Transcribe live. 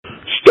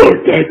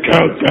that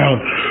countdown.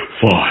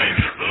 5,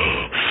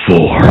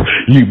 4.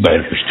 You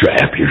better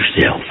strap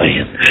yourself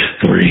in.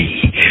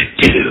 3,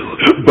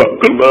 2.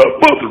 Buckle up,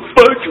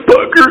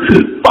 motherfucker.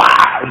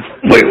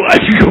 5. Wait,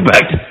 why'd you go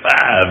back to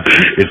 5?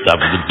 It's time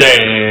for the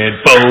Dan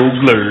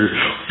Fogler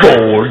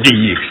 4D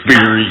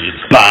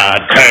Experience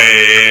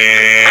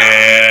Podcast.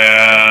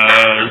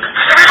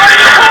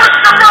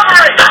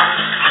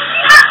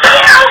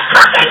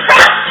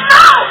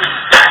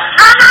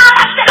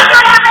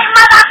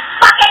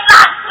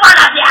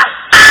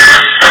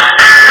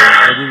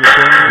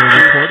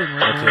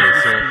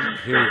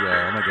 Here we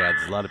go. Oh my God,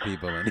 there's a lot of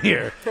people in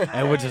here,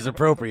 and which is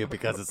appropriate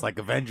because it's like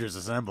Avengers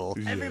Assemble.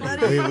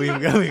 Everybody, we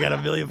got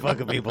a million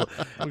fucking people,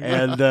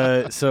 and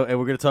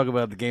we're gonna talk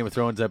about the Game of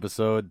Thrones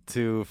episode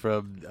 2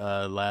 from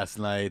last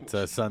night,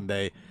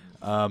 Sunday.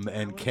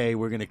 And Kay,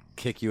 we're gonna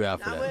kick you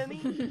out for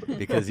that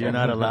because you're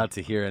not allowed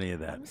to hear any of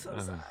that. I'm so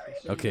sorry.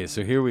 Okay,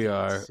 so here we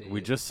are.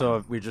 We're just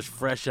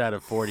fresh out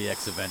of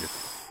 40X Avengers.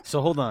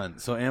 So hold on.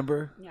 So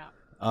Amber,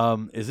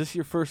 is this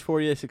your first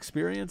 40X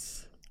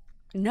experience?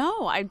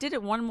 No, I did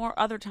it one more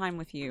other time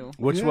with you.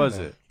 Which was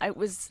it? I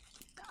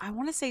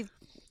want to say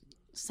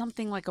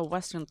something like a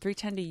Western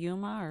 310 to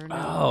Yuma or no?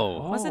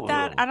 Oh, was it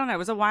that? I don't know. It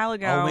was a while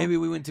ago. Oh, maybe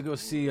we went to go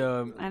see.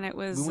 And it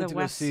was we went to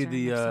go see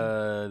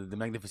the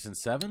Magnificent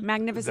Seven.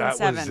 Magnificent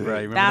Seven.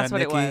 Right. Remember That's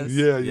that, what Nikki? it was.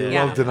 Yeah, you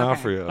loved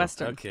D'Onofrio.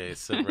 Western. Okay,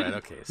 so right.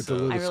 Okay, It's so a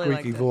little I really squeaky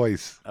liked it.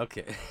 voice.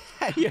 okay.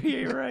 Yeah,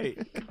 you're right.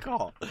 Good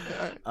call.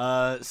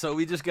 So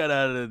we just got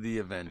out of the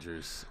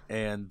Avengers,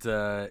 and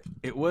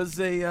it was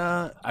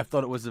I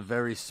thought it was a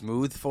very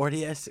smooth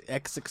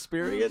 40X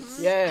experience.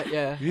 Yeah.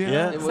 Yeah.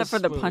 It Except was for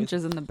the smooth.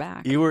 punches in the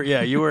back.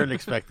 You weren't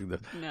expecting them.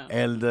 No.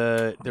 And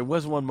there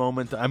was one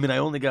moment. I mean, I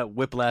only got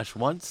whiplash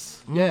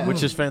once, Yeah.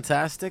 which is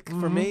fantastic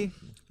for me.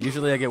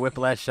 Usually, I get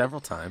whiplash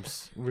several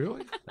times.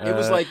 Really? It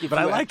was like if but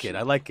I you like actually- it.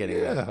 I like getting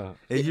that. Yeah.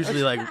 It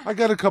usually like I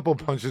got a couple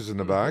punches in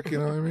the back, you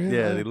know what I mean?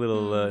 yeah, the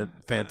little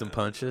phantom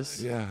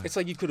punches. Yeah. It's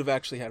like you could have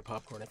actually had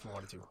popcorn if you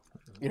wanted to.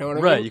 You know what I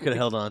mean? Right, you could have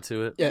held on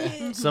to it.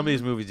 Yeah. Some of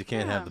these movies you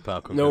can't have the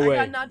popcorn. No back. way.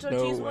 I got nacho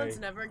No cheese way. once,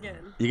 never again.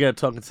 You got to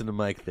talk into the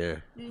mic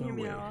there, You hear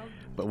me out?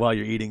 but while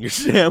you're eating your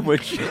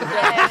sandwich.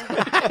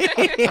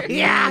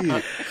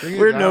 Yeah.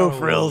 We're no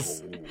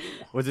frills.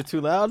 Was it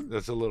too loud,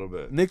 That's a little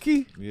bit.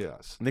 Nikki?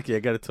 Yes. Nikki, I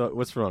got to talk.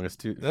 What's wrong? It's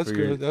too. That's for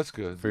good. Your, That's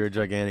good. for your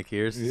gigantic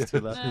ears. It's Yeah.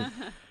 too loud.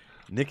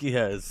 Nikki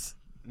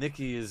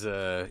is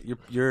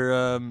you're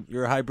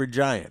a hybrid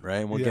giant, right?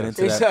 And we'll get Yes.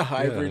 into It's that. a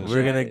hybrid.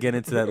 We're gonna giant. get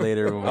into that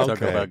later when we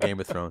talk Okay. about Game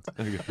of Thrones.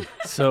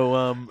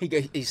 So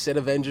He said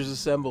Avengers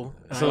Assemble.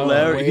 so Oh,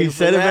 Larry, he waiting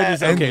said for that.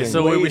 Avengers. Okay,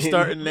 so when we're Waiting.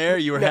 starting there,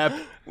 you were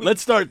happy.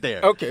 Let's start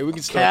there. Okay, we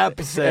can start. Cap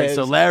there. said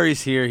so.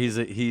 Larry's here. You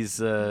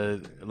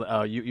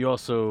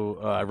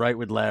also write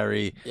with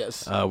Larry.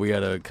 Yes. We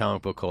got a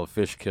comic book called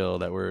Fishkill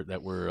that we're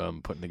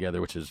putting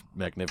together, which is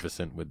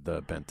magnificent with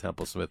Ben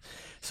Templesmith.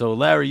 So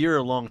Larry, you're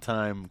a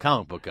longtime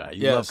comic book guy.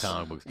 You love Yes.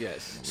 comic books.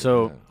 Yes.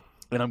 So,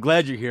 and I'm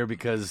glad you're here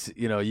because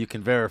you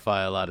can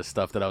verify a lot of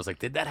stuff that I was like,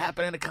 did that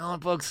happen in the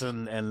comic books?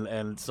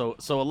 And so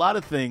a lot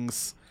of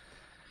things.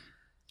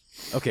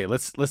 Okay,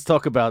 let's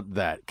talk about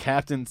that.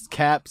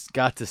 Cap's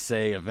got to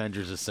say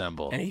Avengers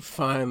Assemble. And he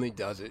finally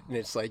does it, and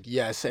it's like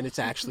yes, and it's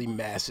actually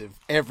massive.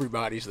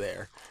 Everybody's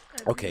there.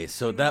 Okay,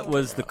 so that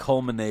was the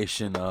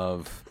culmination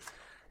of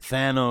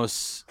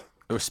Thanos.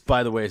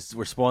 By the way,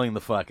 we're spoiling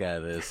the fuck out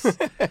of this.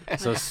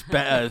 So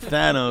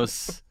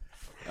Thanos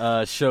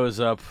shows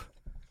up.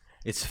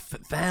 It's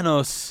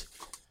Thanos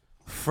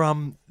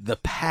from the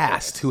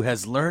past who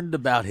has learned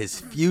about his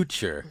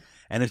future,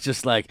 and it's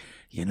just like,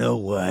 you know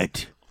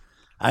what?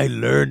 I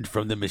learned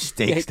from the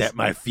mistakes that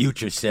my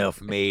future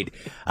self made.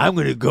 I'm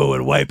going to go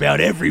and wipe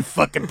out every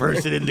fucking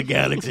person in the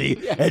galaxy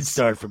and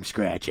start from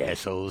scratch,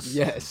 assholes.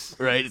 Yes.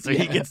 Right? So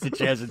he gets the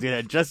chance to do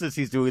that. Just as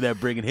he's doing that,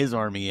 bringing his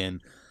army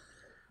in,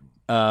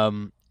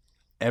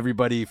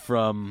 everybody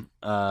from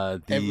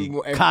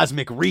the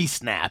Cosmic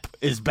Re-Snap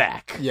is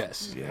back.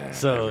 Yes.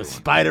 So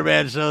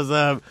Spider-Man shows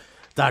up.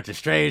 Doctor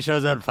Strange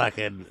shows up.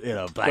 Fucking,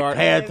 Black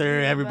Panther.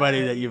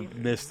 Everybody that you've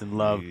missed and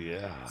loved.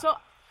 Yeah. So,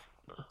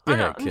 Go I don't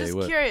know, ahead, I'm Kay, just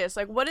what? curious.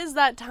 Like, what is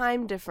that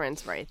time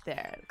difference right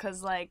there?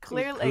 Because, like,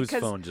 clearly, Whose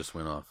because phone just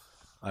went off?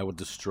 I will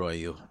destroy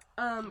you.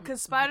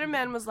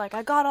 Spider-Man was like,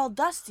 I got all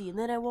dusty, and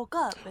then I woke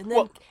up, and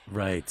then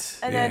Right.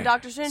 then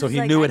Doctor Strange So was he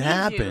like, knew I it need you.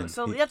 happened.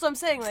 So He- that's what I'm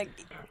saying. Like,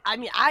 I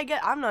mean,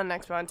 I'm not an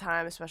expert on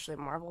time, especially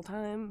Marvel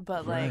time,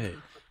 but like, Right.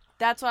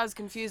 that's why I was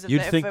confused. If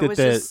You'd if think it that was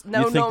just, no,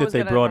 you'd no think one that was they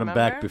gonna brought him back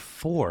remember.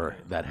 before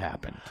that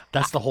happened.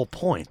 That's the whole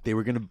point. They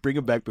were going to bring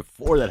him back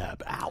before that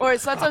happened. Ow. Or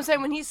so that's what I'm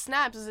saying. When he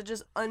snaps, is it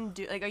just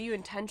undo? Like, are you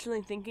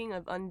intentionally thinking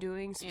of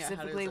undoing Yeah, how does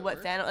specifically it what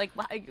work? Thanos?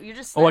 Like, you're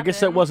just. Oh, I guess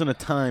that snapping? wasn't a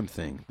time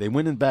thing. They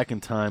went in back in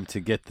time to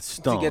get the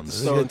stones. To get the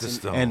Hit stones. the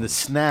stone. And the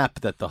snap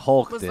that the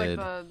Hulk Was did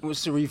like It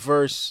was to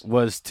reverse.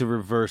 was to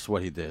reverse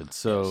what he did.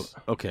 So,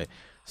 okay.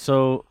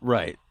 So,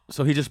 right.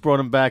 So he just brought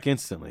him back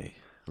instantly,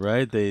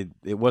 right? It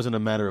wasn't a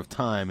matter of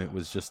time. It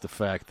was just the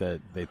fact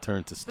that they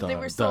turned to But stone. they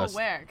were so dust.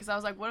 aware, because I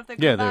was like, what if they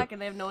Yeah, come they're- back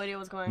and they have no idea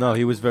what's going on? No,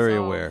 he was very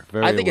So- aware.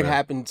 Very I think it aware.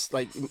 happened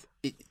like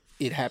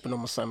it happened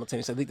almost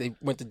simultaneously. I think they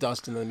went to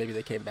dust and then maybe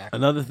they came back.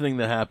 Another thing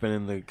that happened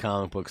in the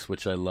comic books,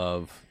 which I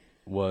love,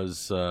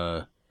 was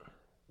the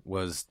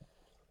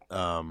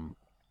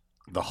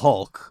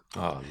Hulk Oh,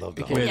 I love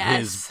that. with Yes.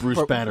 his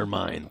Bruce Banner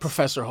mind.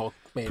 Professor Hulk.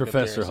 Made an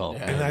Professor appearance. Hulk.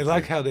 Yeah. And I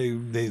like how they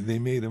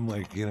made him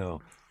like,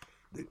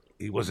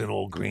 he wasn't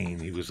all green.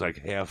 He was like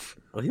half.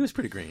 Well, he was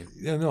pretty green.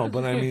 Yeah, no,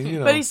 but I mean,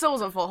 But he still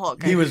wasn't full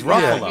Hulk. He was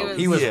Yeah. Ruffalo.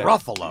 He He was Yeah.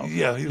 Ruffalo.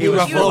 Yeah, He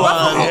was Ruffalo. full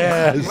on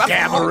Yes.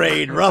 Gamma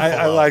Raid Ruffalo.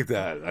 I like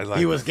that. I like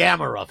He was that.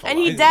 Gamma Ruffalo. And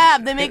he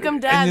dabbed. They make him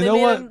dab. you They know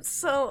made what? him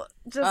so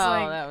just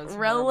that was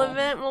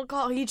relevant. We'll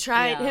call. He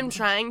tried Yeah. him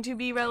trying to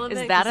be relevant.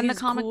 Is that 'cause in the he's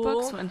comic cool.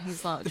 books when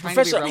he's trying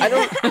Professor, to be I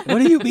relevant? don't. What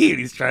do you mean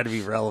he's trying to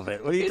be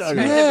relevant? What are you talking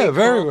about? Yeah,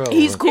 very well.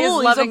 He's cool. He's a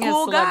loving his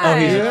cool celebrity. guy. Oh,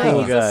 he's a cool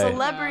He's guy. a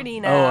celebrity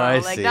now. I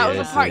like see, that was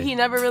I a part see. he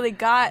never really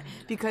got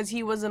because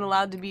he wasn't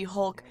allowed to be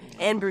Hulk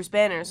and Bruce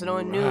Banner, so no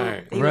one knew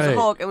Right. he was Right. a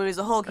Hulk. And when he was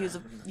a Hulk, he was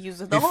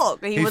the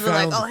Hulk. He wasn't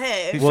found- like, oh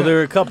hey. Well, there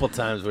were a couple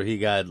times where he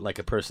got like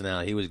a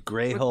personality. He was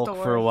Grey With Hulk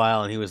Thor. for a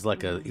while, and he was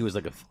like a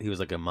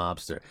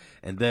mobster.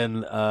 And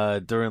then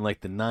during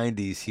like the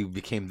 '90s, he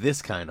became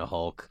this kind of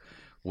Hulk,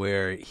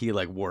 where he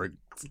like wore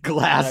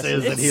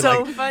glasses and It's he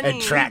so like funny.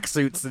 and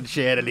tracksuits and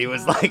shit, and he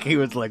was like Yeah, he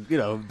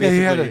basically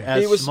had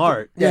as he was-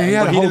 smart. Yeah, he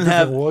had but a whole didn't different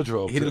have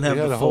wardrobe. He didn't have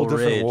had the a whole full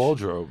different rage.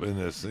 wardrobe in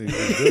this. He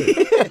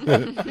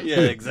did. Yeah,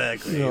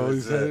 exactly. You know, It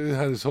was, he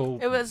had his whole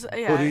It was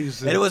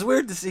hoodies. and it was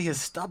weird to see his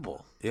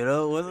stubble. You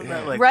know, wasn't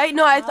that like right?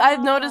 No,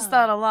 I've noticed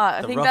that a lot.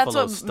 I The think that's Ruffalo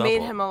what made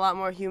stubble. him a lot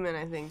more human.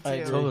 I think too. I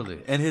agree. totally?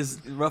 And his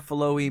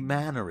Ruffalo-y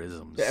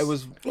mannerisms. It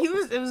was.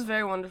 It was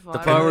very wonderful. The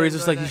I part really where he's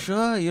just like, enjoyed "You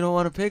it. sure you don't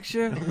want a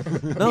picture?"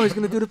 No, he's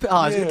gonna do the.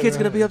 Oh, the kid's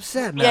gonna be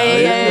upset now.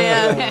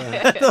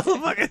 Yeah. The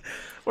fucking-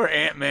 Where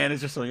Ant-Man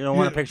is just like, "You don't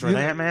want a picture with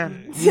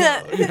Ant-Man?"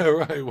 Yeah. Yeah,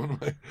 right. One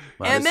of my,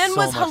 Wow, Ant Man there's so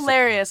was much to-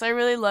 hilarious. I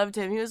really loved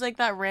him. He was like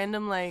that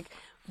random like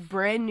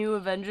brand new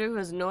Avenger who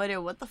has no idea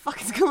what the fuck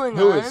is going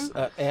Who on. is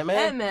Ant-Man?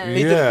 Ant-Man.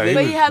 Yeah,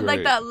 But he he was had like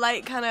great. that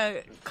light kind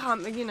of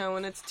comic,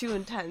 when it's too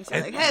intense.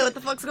 You're like, hey, what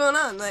the fuck's going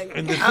on? Like,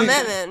 and the I'm thing,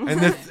 Ant-Man.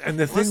 and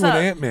the thing What's with up?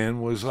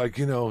 Ant-Man was like,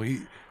 he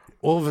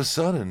all of a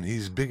sudden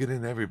he's bigger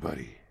than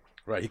everybody.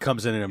 Right, he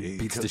comes in and He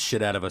beats co- the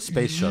shit out of a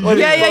space shuttle. Well,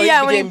 yeah, Well,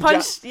 he When he became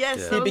punched, Gi- yes,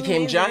 Yeah. that He was became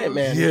amazing. Giant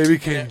Man. Yeah, he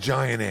became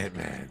Giant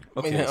Ant-Man.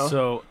 Okay, You know.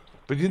 so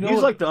But you know, he's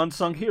what? like the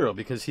unsung hero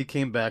because he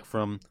came back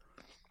from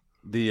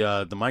the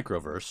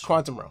microverse.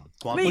 Quantum Realm,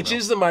 Quantum which Realm.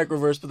 is the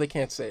microverse, but they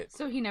can't say it.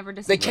 So he never They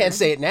disappeared. can't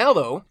say it now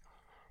though,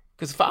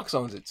 because Fox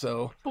owns it.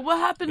 So But what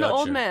happened to Gotcha.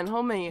 Old Man,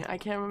 homie? I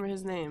can't remember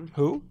his name.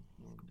 who?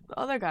 The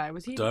other guy,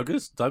 was he?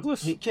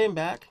 Douglas? He came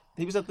back.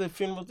 He was at the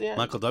funeral at the end.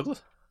 Michael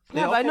Douglas?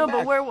 Yeah, all but I know, came but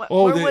back. where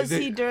Oh, was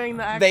they- he during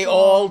the actual... They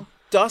all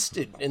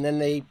dusted, and then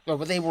they weren't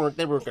going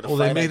to well,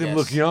 fight. they made I him guess.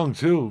 look young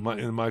too.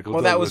 In Michael.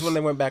 Well, that was Douglas. when they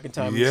went back in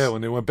time. Yeah,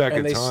 when they went back and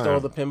in they time. stole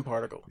the Pym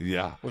particle.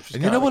 Yeah, Which was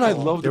and you know what kinda I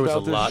cool. loved There was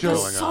about a lot this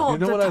show? going on. You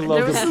know what I There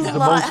loved? was The a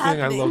lot most thing I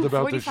happening. loved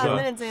about this 45 show.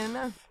 minutes ain't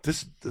enough.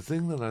 The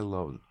thing that I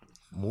loved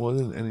more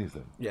than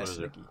anything Yes,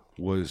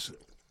 was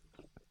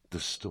the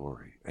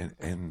story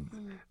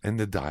and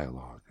the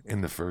dialogue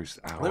in the first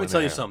hour. Let me and tell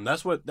a you half. something.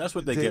 That's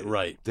what they get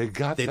right. They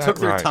got They that took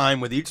their right. time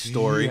with each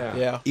story,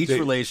 Yeah. each They-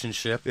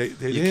 relationship. they you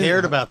didn't-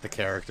 cared about the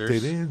characters. They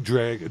didn't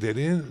drag. They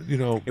didn't.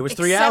 It was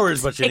 3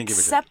 hours, but you didn't give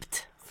a shit.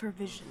 Except for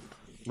Vision.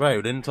 Right,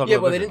 we didn't talk Yeah,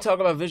 about well, they Vision. didn't talk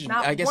about Vision.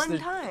 Not I guess one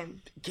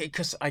time.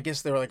 because I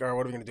guess they were like, all right,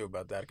 what are we going to do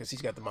about that? Because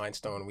he's got the Mind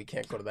Stone, and we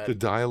can't go to that. The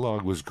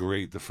dialogue was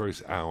great the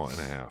first hour and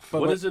a half.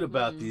 But What what- is it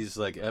about these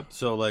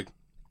so like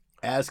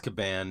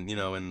Azkaban,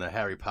 in the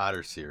Harry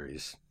Potter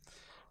series,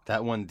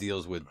 that one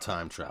deals with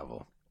time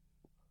travel,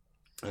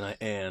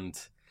 and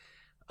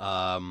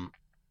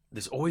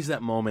there's always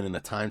that moment in a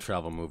time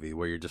travel movie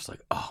where you're just like,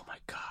 oh my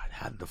god,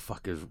 how did the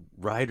fuck is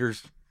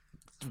writers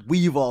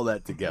weave all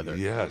that together?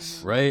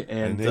 Yes, Right,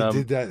 and they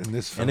did that in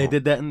this film. and they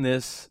did that in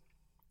this,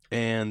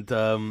 and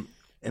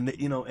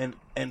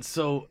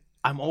so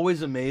I'm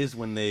always amazed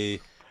when they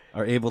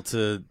are able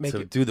to Make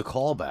it- do the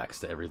callbacks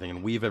to everything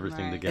and weave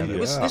everything Right. together.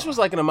 And Yeah. this was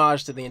like an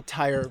homage to the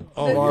entire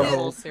Oh,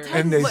 Marvel. yeah. Series.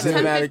 And they What, did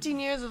 10, cinematic- 15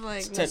 years of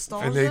like Ten-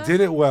 nostalgia? And they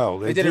did it well.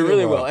 They did it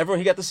really well. Everyone,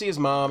 he got to see his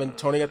mom, and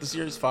Tony got to see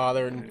his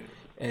father,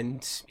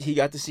 and he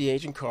got to see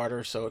Agent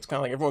Carter. So it's kind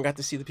of like everyone got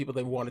to see the people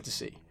they wanted to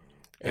see,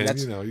 and And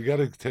that's you got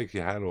to take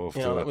your hat off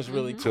that was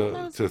really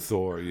to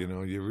Thor. You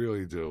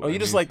really do. Oh, you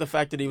just like the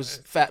fact that he was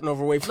fat and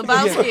overweight.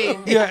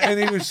 Lebowski. Yeah, and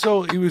he was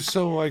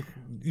so like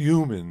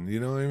human. You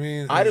know what I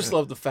mean? I just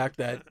love the fact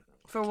that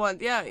For one,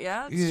 yeah, it's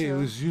Yeah, he true.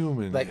 was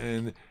human, Like-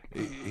 and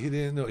he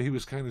didn't know. He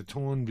was kind of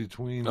torn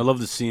between. I love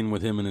the scene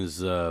with him and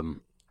his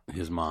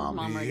mom.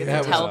 Mom are Yeah, gonna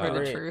that tell was her the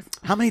great. truth.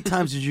 How many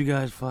times did you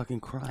guys fucking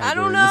cry? I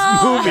don't during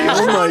know. This movie?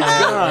 Oh my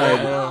god!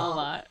 A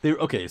lot.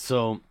 Okay,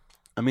 so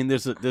I mean,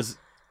 there's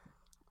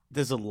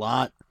a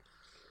lot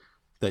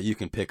that you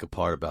can pick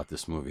apart about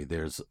this movie.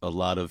 There's a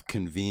lot of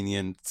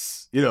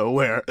convenience,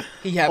 where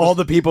he had all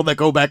the people that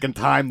go back in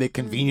time, they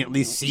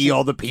conveniently see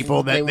all the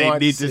people that They they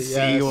want need to to see, see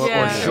yes. or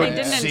Yeah. They should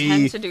didn't see.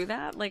 intend to do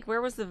that. Like,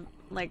 where was the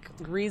like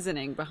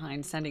reasoning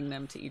behind sending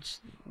them to each.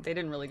 They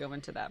didn't really go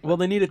into that. Well,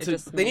 they needed it to-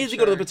 just They made needed to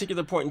go to a sure-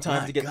 particular point in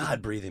time to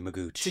get breathing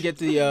Magooch.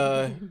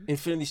 the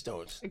Infinity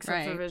Stones,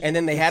 Except for Right. Vision. and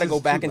then they had to go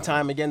is back too in bad.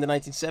 time again to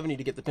 1970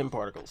 to get the Pym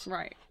particles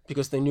Right.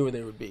 because they knew where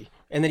they would be.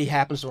 And then he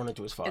happens to run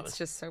into his father. It's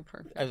just so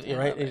perfect. You're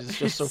I right. love It's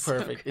just so It's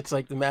perfect. It's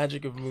like the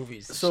magic of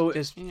movies. It's So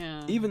just,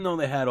 Yeah. Even though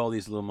they had all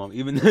these little moments,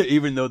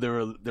 even though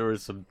there were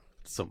some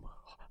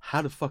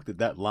how the fuck did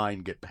that line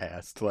get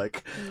passed?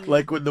 Like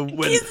when that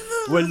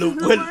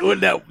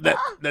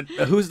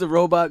who's the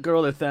robot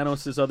girl that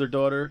Thanos' other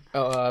daughter?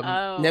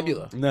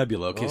 Nebula.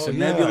 Nebula. Okay, so Oh,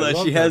 yeah, I Nebula,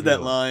 love she has that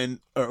Nebula. line,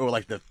 or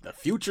like the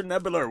future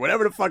Nebula, or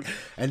whatever the fuck,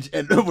 and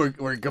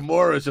where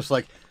Gamora is just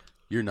like,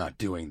 "You're not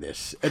doing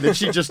this," and then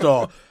she just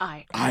all,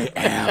 I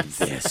am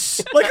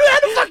this." Like, how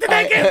the fuck did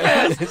that get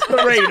past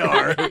the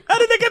radar? How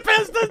did they get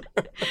past the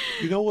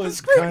You know what?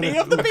 scrutiny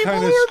of the people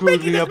who are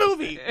making this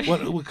movie?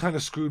 What kind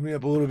of screwed me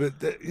up a little bit?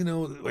 That,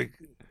 like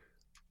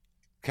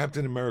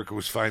Captain America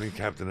was fighting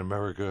Captain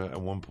America at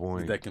one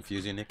point. Did that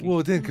confuse you, Nikki? Well,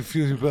 it didn't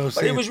confuse me, but I was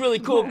But saying, it was really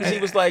cool because he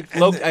was like,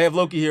 and Loki, then- I have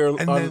Loki here on,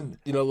 and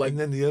then like and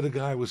then the other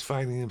guy was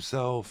fighting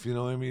himself. You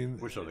know what I mean?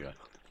 Which other guy?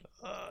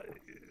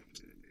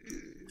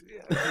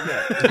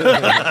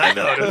 I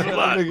know there's a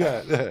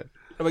lot.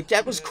 But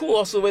that was cool.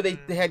 Also, the way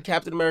they had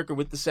Captain America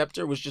with the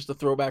scepter was just a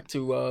throwback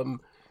to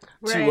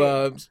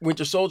Right.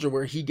 Winter Soldier,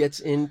 where he gets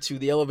into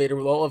the elevator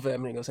with all of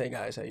them and he goes, "Hey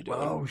guys, how you doing?"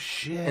 Oh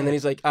shit! And then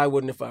he's like, "I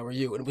wouldn't if I were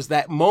you." And it was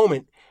that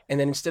moment. And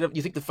then instead of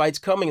you think the fight's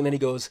coming, and then he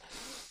goes,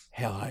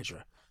 "Hail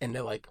Hydra," and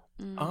they're like,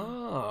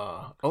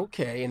 "Ah,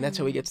 okay." And that's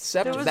how he gets the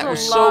scepter. There was That a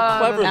was so lot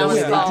clever of the way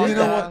that they was did you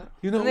know that. what?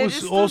 You know And what they was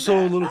just did also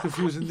a that. little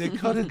confusing. They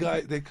cut a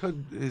guy. They cut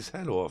his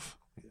head off.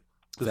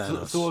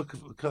 Thanos. Thor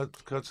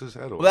cuts his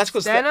head off. Well, that's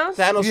because Thanos?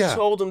 Thanos Yeah.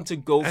 told him to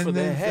go for and the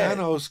then head.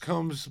 Thanos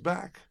comes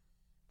back.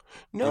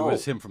 No, It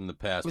was him from the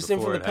past. It was him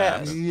before from it the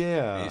past. happened.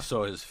 Yeah. He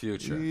saw his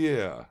future.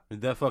 Yeah.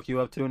 Did that fuck you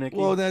up too, Nikki?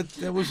 Well,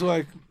 that was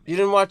like you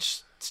didn't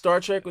watch Star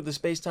Trek with the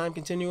space-time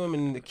continuum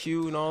and the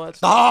Q and all that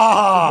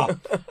stuff.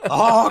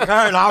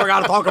 Okay, now we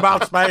gotta talk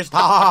about space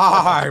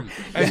time.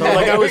 So,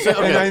 like I was saying,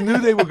 and I okay. knew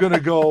they were gonna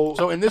go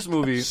So in this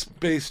movie,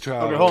 space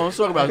travel. okay, hold on, let's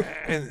talk about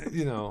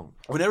And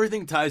when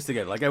everything ties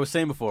together. Like I was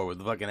saying before, with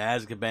the fucking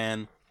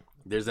Azkaban,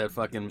 there's that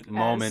fucking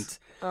moment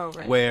Oh,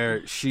 right.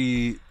 where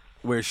she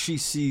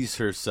sees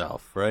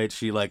herself, right?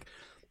 She like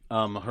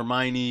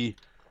Hermione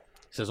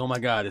says, "Oh my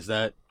God, is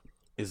that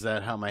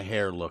how my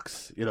hair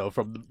looks?" You know,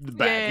 from the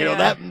back. Yeah, you know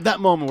yeah. that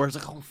moment where it's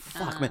like, "Oh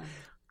fuck, man."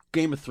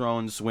 Game of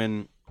Thrones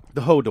when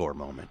the Hodor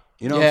moment.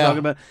 You know what Yeah. I'm talking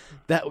about?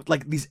 That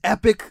like these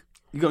epic.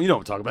 You know what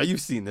I'm talking about. You've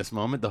seen this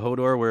moment, the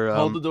Hodor, where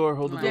Hold the door.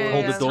 Hold the door. Yeah,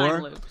 hold yeah. the door.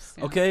 Time loops,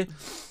 yeah. Okay,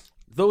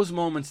 those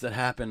moments that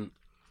happen,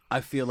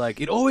 I feel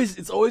like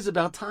it's always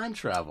about time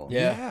travel.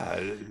 Yeah.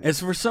 It's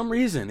for some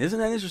reason, isn't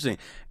that interesting?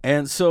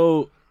 And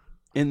so,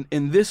 in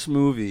this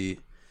movie,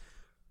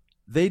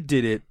 they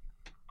did it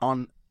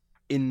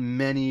in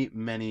many.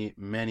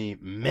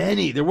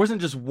 There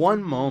wasn't just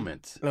one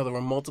moment. No, there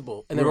were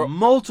multiple, and There they were were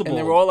multiple. and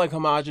they were all like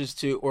homages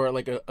to, or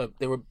like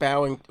they were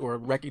bowing or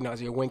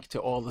recognizing a wink to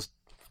all the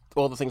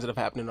things that have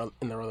happened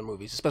in their other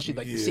movies, especially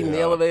like the scene in the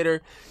Yeah.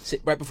 elevator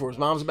right before his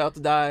mom's about to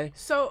die.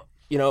 So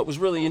You know, it was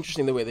really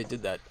interesting the way they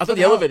did that. I thought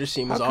the elevator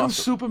scene was How come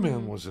awesome.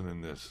 Superman wasn't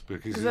in this?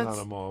 Because he's not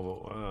that's- a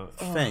Marvel.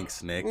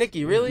 Thanks, Nick.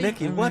 Nicky, really?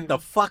 Nikki, what the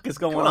fuck is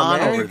going Come on, on,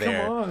 man. over Come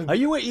there? on. Are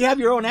you have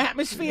your own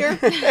atmosphere?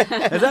 Is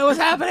that what's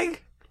happening?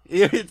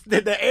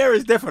 The air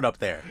is different up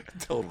there.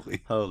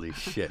 Totally. Holy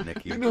shit,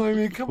 Nikki. You know what I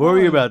mean? Come What on.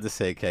 were you about to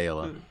say,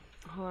 Kayla?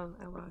 hold on,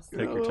 I lost. You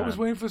Take know, your I was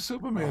time. waiting for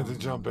Superman to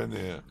jump in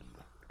there.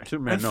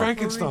 Superman, And no. What were we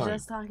Frankenstein.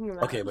 just talking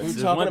about? Okay, but We were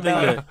there's talking one thing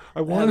about- that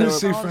I wanted to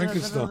see Oh,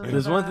 Frankenstein.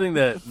 there's one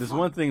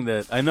thing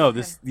that I know.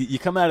 This you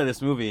come out of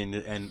this movie and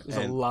There's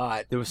a and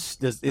lot.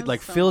 it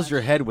like so fills much.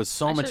 your head with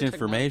so I much should've took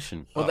notes.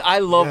 information. Well, I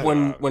love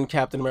Yeah. when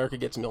Captain America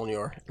gets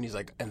Mjolnir and he's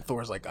like, and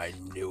Thor's like, I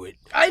knew it.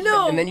 I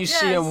know. And then you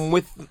see him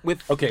with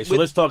Okay, so with-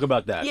 let's talk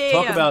about that. Yeah,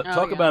 talk yeah. about Oh,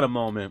 talk yeah. about a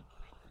moment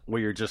where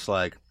you're just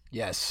like,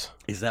 yes,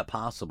 is that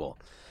possible?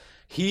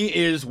 He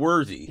is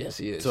worthy. Yes,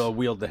 he is. To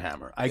wield the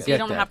hammer. I So get you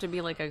don't that. have to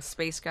be like a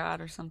space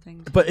god or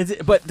something. But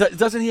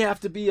doesn't he have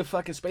to be a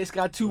fucking space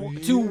god to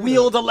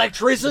wield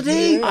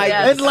electricity? Yeah.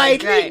 Yes, and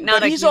like, right. Not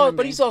but a he's human all,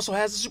 but being. he's also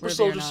has a super Whether or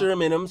soldier not.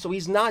 serum in him, so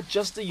he's not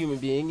just a human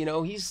being. You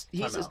know, he's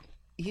Time out.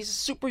 a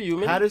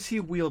superhuman. how does he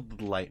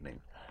wield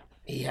lightning?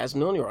 He has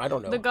Mjolnir. I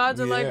don't know. The gods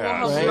are like, we'll Yeah,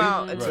 help right. him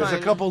out. It's There's fine.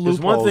 a couple There's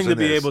loopholes one thing to in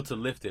be this. able to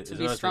lift it. There's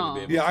be another thing strong. to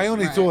be able Yeah, to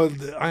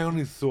I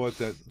only thought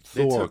that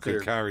They Thor took could their-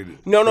 carry it.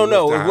 No, could lift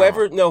the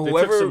whoever, hammer. no, They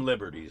whoever, took some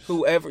liberties.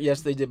 whoever.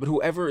 Yes, they did. But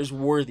whoever is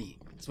worthy.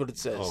 That's what it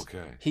says.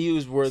 Okay. He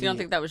was worthy. So you don't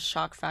think that was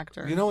shock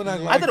factor? You know what I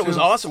like? I thought it was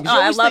too? awesome.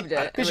 Oh, I loved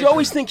it. Because you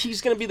always think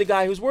he's going to be the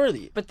guy who's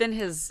worthy. But then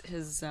his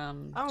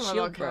don't know shield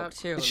about broke Cap.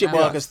 too. Shit, and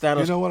well, that because was-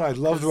 Thanos. You know what? I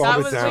loved That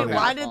Robert was Downey. wait,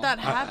 why did that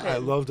happen? I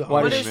loved the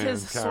What Iron is Man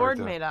his sword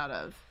character. made out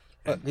of?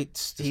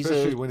 he's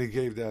Especially a when he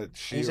gave that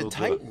shield he's a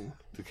titan.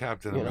 to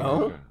Captain You know?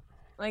 America.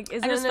 Like, I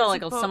isn't just it felt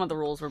like suppo- some of the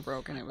rules were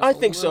broken. It was I a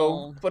think so,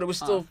 little but it was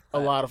still off, a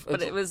lot of.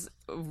 But it was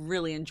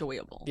really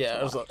enjoyable. Yeah,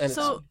 it was. And it's,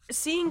 So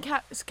seeing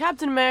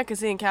Captain America,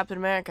 isn't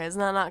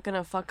that not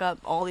gonna fuck up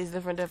all these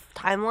different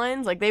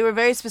timelines? Like they were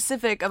very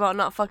specific about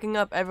not fucking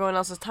up everyone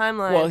else's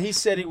timeline. well, he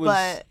said it was.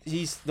 but-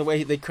 He's the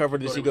way they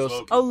covered this. He goes. oh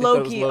he thought it was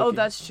Loki. Oh, Loki.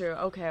 that's true.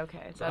 Okay.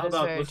 That is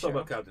very let's talk true.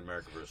 about Captain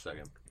America for a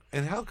second.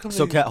 And how come?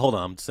 So, they- hold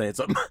on, I'm saying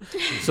something.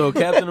 So,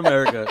 Captain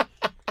America.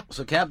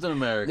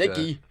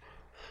 Nikki.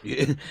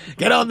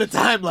 Get on the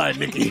timeline,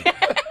 Nikki.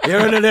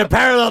 You're in a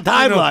parallel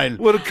timeline.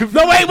 what a conf-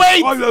 No, wait!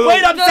 Oh, no, no.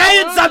 Wait, I'm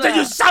saying something,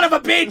 you son of a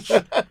bitch!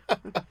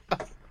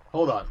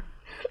 Hold on.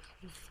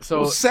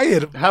 So, Well, say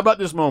it. how about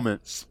this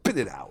moment? Spit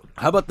it out.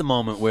 How about the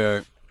moment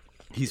where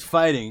he's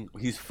fighting,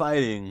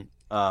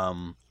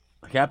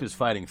 Cap is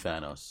fighting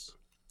Thanos,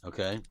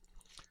 okay?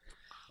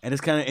 And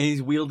it's and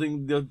he's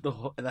wielding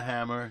the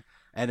hammer,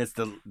 and it's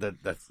the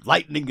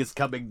lightning is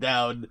coming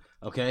down,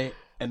 okay?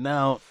 And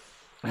now,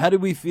 how do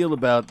we feel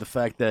about the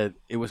fact that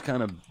it was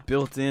kind of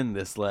built in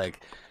this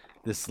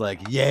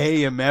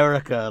yay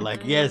America,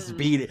 yes,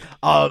 beat it,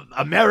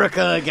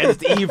 America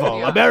against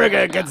evil,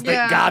 America against the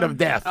god of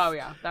death. Oh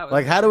yeah, that was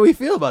Like, how do we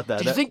feel about that?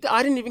 Did you think that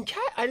I didn't even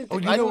catch? I didn't.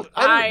 Think, you I know- didn't.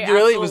 I didn't I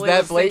really. It was absolutely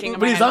that was thinking blatant.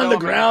 But he's my on the head,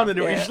 ground, and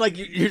yeah.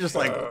 you're just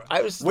like,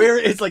 I was. where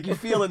it's like you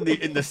feel in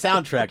the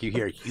soundtrack, you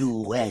hear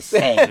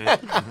USA,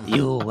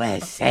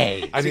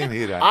 USA. I didn't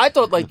hear that. I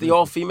thought like the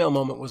all-female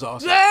moment was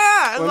awesome. Yeah,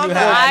 I When love you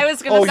that. had- I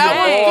was gonna Oh,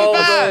 yeah, say. all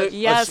the-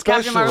 Yes,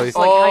 Captain Marvel's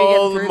especially- like, how you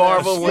all get the through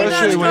Marvel this? women.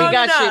 Especially We when-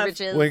 got you, Enough.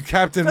 bitches. when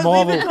Captain We've Marvel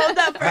been told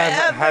that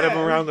had him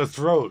forever. around the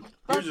throat,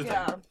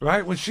 Yeah.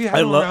 right? When she had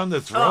I him love- around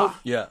the throat,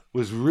 Yeah,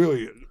 was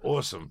really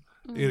awesome.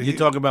 you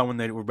talk about when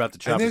they were about to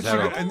chop and then his head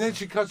off. and then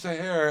she cuts her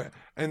hair,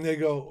 and they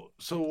go,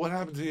 "So what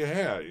happened to your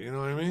hair?" You know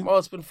what I mean? Well,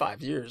 it's been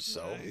 5 years,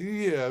 so.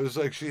 Yeah, it was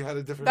like she had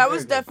a different. That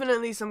was haircut.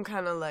 definitely some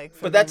kind of like.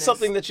 But that's feminist-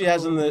 something that she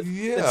has in the.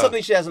 Yeah. It's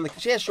something she has in the.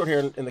 She has short hair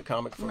in the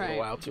comic for a Right.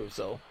 while too.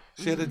 So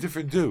She had a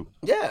different do.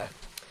 yeah.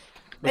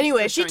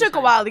 Anyway, she took a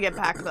while to get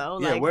back though.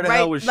 Yeah, Like, where the right,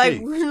 hell was like,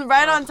 she?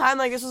 right on time.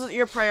 Like this was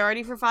your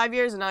priority for 5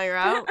 years, and now you're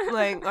out.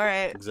 Like, all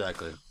right.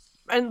 Exactly.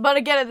 But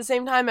again, at the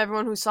same time,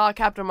 everyone who saw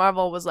Captain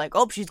Marvel was like,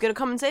 "Oh, she's gonna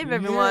come and save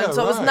everyone." Yeah,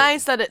 so it was right.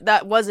 nice that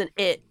that wasn't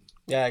it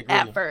Yeah, I agree.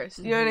 at first.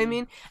 You know what I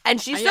mean?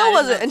 And she Yeah, still I didn't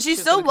wasn't. know And she she was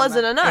still gonna come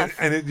wasn't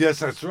enough. Yes,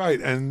 that's right.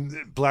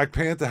 And Black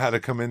Panther had to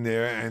come in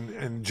there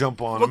and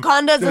jump on him.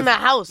 Wakanda's in the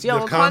house. Yo,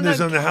 Wakanda's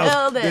Wakanda in the house.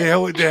 killed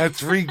it. They had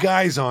 3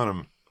 guys on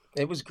him.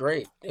 It was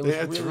great. It They was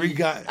had really. 3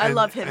 guys. I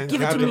love him. and Give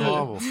it to Captain me.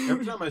 Marvel.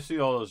 Every time I see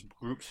all those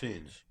group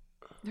scenes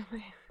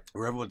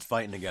where everyone's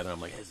fighting together,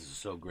 I'm like, this is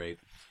so great.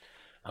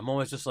 I'm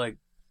always just like,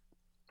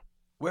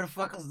 where the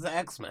fuck is the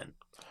X-Men?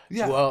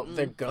 Yeah. Well,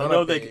 they're gonna.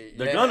 know be.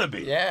 they're gonna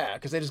be. Yeah,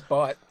 because they just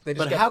bought. They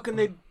just But got, how can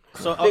they?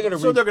 So They're gonna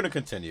they're going to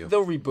continue.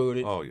 They'll reboot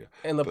it. Oh yeah.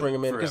 And they'll bring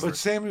him in. 'cause forever. But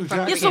Samuel From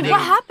the Yeah. Jackson. So beginning.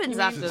 what happens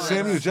after this?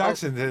 Samuel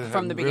Jackson did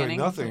From the really beginning?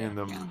 nothing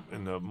Yeah.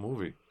 in the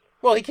movie.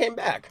 well, he came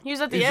back. He was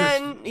at the He's just-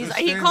 end. just He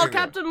standing called there.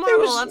 Captain Marvel.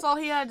 was- That's all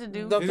he had to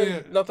do. Nothing. Yeah.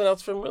 Nothing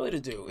else for him really to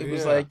do. It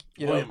was Yeah. like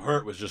William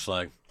Hurt was just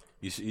like,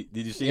 did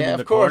you see him Yeah, in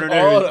the of course. corner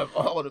there?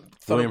 All of them.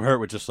 William Hurt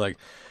was just like,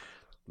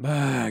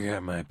 I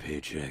got my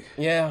paycheck.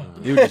 Yeah.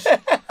 He was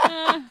just,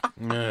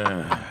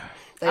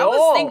 I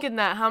was thinking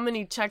that how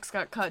many checks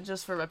got cut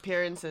just for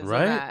appearances,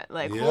 Right? of that.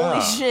 Like Yeah.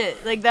 holy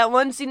shit! Like that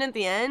one scene at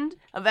the end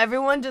of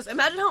everyone just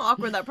imagine how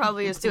awkward that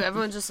probably is too.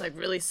 Everyone's just like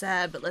really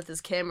sad, but let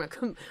this camera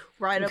come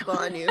right up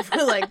on you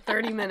for like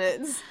 30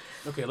 minutes.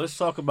 okay, let's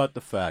talk about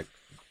the fact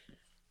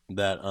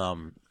that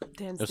Damn,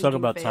 let's talk stinking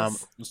about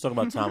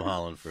face. Tom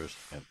Holland first.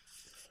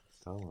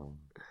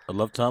 I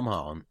love Tom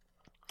Holland.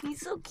 He's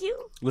so cute.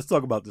 Let's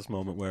talk about this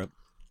moment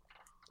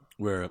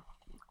where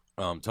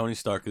Tony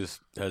Stark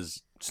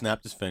has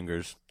snapped his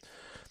fingers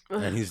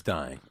and he's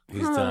dying.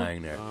 He's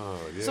dying there. Oh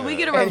yeah. So we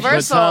get a And-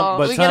 reversal.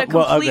 We get a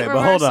complete reversal.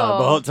 but hold on.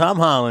 But Tom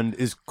Holland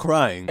is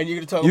crying. And you're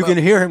gonna talk You about.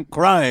 can hear him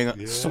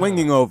crying,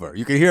 swinging over.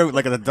 You can hear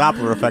like the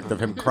Doppler effect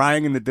of him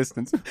crying in the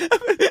distance.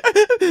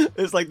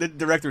 It's like the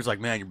director's like,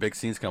 man, your big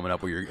scene's coming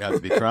up where you have to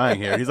be crying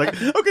here. And he's like,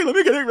 okay, let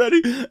me get it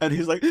ready. And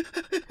he's like,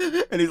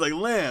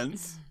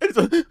 lands. And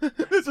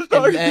it's so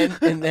sorry.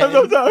 And then- I'm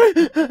so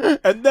sorry.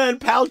 And then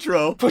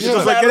Paltrow pushes Yeah.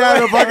 us like, get out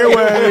of the fucking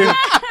way.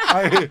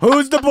 I-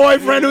 Who's the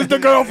boyfriend? Who's the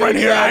girlfriend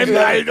here?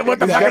 What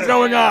the fuck is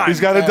going on? He's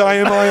got to die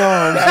in my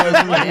arms. That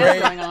was What is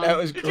great. going on? That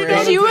was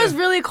great. She was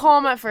really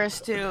calm at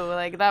first too.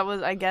 Like that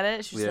was I get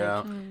it. She's Yeah.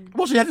 like,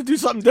 Well, she had to do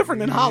something different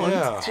than Holland.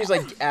 Yeah. She's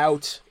like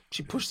out.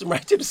 She pushed him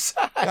right to the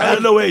side. Out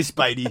of the way,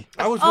 Spidey.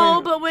 I was oh,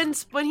 waiting-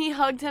 but when he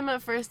hugged him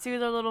at first too,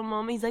 their little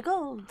moment, he's like,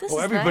 oh, this Well,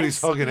 is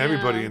everybody's nice. hugging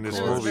everybody in this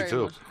It was movie very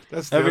too. much.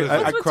 That's the Every- other I-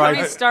 thing. I With cried-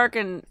 Tony Stark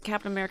and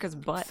Captain America's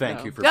butt. Thank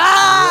though. you for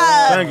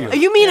Ah! Thank you.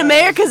 You mean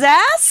America's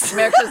ass?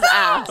 America's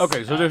ass.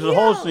 Okay, so there's a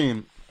whole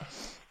scene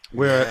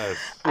where Yes.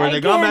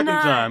 they gone back in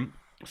cannot. time.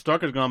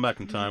 Stark has gone back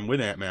in time with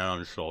Ant-Man on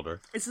his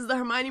shoulder. This is the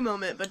Hermione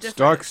moment, but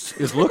different.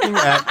 Stark is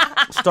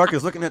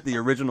looking at the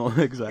original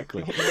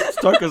exactly.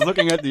 Stark is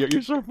looking at the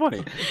you're so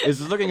funny.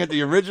 Is looking at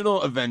the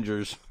original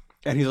Avengers,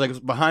 and he's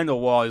like behind the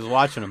wall. He's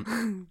watching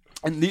them,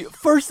 And the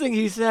first thing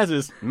he says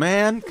is,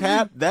 "Man,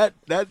 Cap, that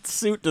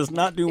suit does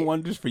not do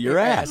wonders for your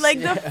ass." Like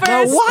the Now,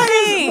 first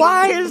thing.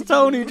 why is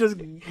Tony just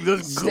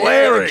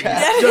glaring,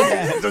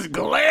 just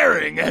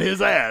glaring at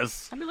his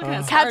ass? I'd be looking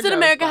at Captain ScarJo's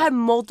America butt. had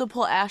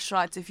multiple ass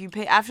shots. If you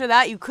pay after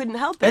that, you couldn't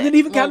help it. And then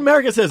even Captain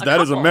America says,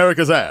 "That is couple.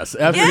 America's ass."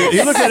 After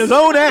he looks at his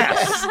own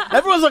ass.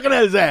 Everyone's looking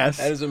at his ass.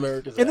 That is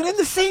America's And then in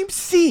the same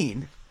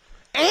scene,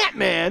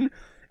 Ant-Man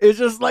is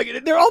just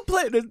like, they're all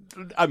playing.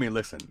 I mean,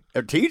 listen,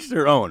 to each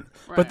their own.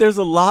 But Right. there's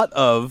a lot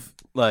of,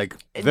 like,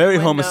 very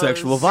Innuendos.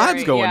 homosexual vibes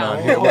Very- going yeah.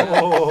 on here.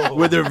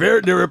 Where they're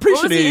what was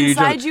appreciating the each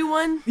other. inside you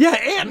one? Yeah,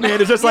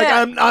 Ant-Man is just like,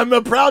 Yeah.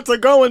 I'm proud to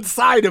go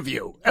inside of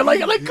you. And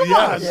like come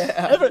Yes. on.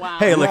 Yeah. Wow.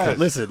 Hey, Yes.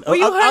 listen. Well,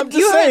 you I'm heard,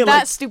 just saying, that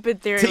like,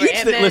 stupid theory to where each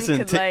Ant-Man listen,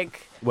 could, to-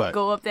 like, what?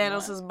 go up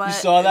Thanos' butt.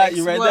 saw and that?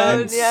 You read that?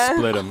 explode, Yeah.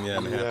 split him. Yeah,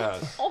 man.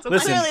 Yes.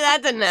 Listen, Clearly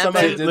that didn't happen.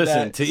 Somebody did listen,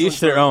 that. to each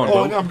their own. Oh,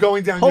 but- and I'm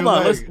going down hold your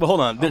on, leg. hold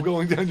on. I'm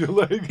going down your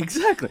leg.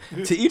 Exactly.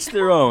 To each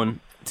their own.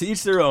 To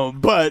each their own.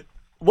 But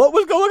what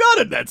was going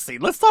on in that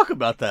scene? Let's talk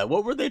about that.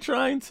 What were they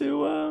trying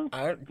to?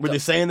 Were they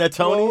saying that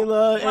Tony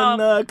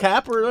and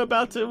Cap were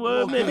about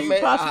to maybe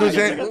possibly?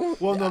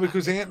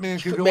 Because Ant-Man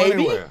can go Maybe.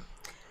 anywhere.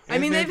 I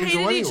mean, they've Ant-Man can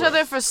go hated each anywhere.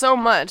 other for so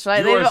much.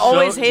 Like, You are they've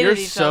always so, hated you're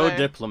each so other.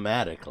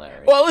 diplomatic,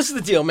 Larry. Well, this is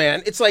the deal,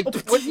 man. It's like,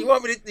 what you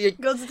want me to?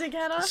 Goes to take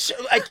head off?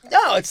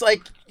 No, it's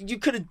like you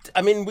could have.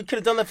 I mean, we could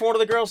have done that for one of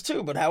the girls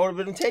too. But how would it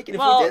have been taken if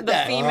Well, we did the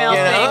that? female You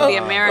thing, know? the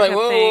America like,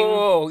 whoa, thing.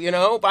 whoa, you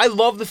know. I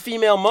love the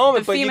female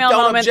moment. The but you female don't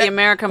moment, the object-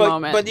 America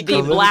moment, but you the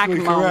could- black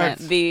Politically moment,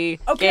 correct. the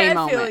Okay, gay I feel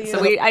moment. you. So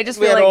I just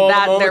we feel had all like the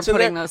that they're moments in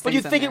putting there. those But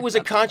things you think in it was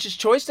there. a conscious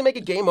choice to make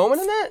a gay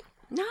moment in that?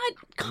 Not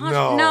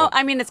No. no,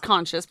 I mean it's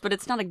conscious, but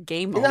it's not a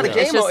gay moment. not a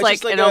gay it's moment, just it's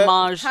like just an like a-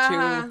 homage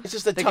Haha. to It's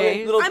just a the tiny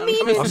gays. little. I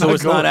mean- So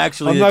it's not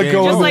actually I'm a not game.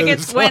 going Just like there.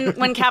 it's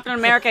when Captain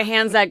America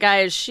hands that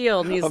guy his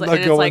shield and he's I'm like, not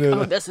and it's like, going oh,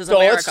 there. this is So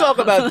America. let's talk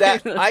about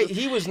that.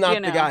 He was not You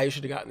know. the guy who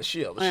should have gotten the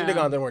shield. Should have Yeah.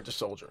 gone there and Winter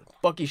Soldier.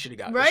 Bucky should have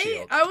gotten the Right?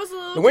 shield. I was a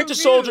little The Winter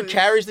Soldier confused.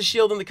 carries the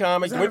shield in the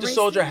comic. The that Winter a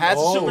Soldier race has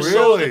the thing? super Oh,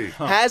 soldier, really?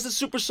 has the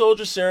super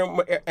soldier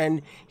serum,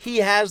 and he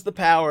has the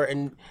power.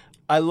 And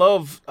I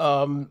love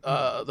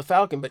the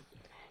Falcon, but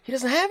he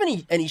doesn't have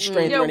any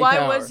strength Yeah, or any why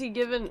power. was he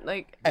given,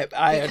 like...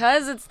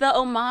 because it's the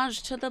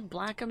homage to the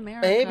Black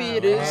America. Maybe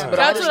it is, but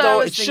That's I just what I don't.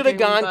 was It should have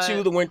thinking, gone but-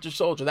 to the Winter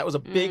Soldier. That was a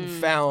big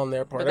foul on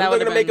their part. But They're that going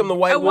to would've make him been- the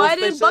White And Wolf. why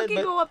they didn't said, Bucky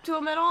but- go up to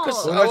him at all?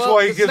 Because- Well, that's Well,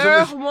 why he gives there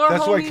him. are more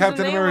That's why homies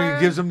Captain than they America were.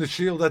 gives him the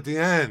shield at the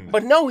end.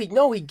 But no,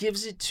 he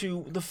gives it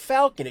to the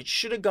Falcon. It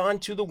should have gone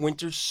to the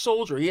Winter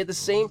Soldier. He had the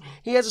same.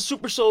 He has a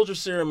super soldier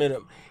serum in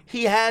him.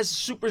 He has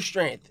super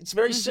strength. It's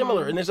very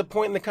similar. And there's a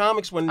point in the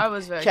comics when I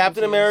was very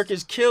Captain confused. America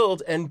is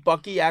killed and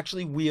Bucky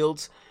actually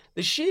wields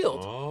the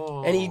shield,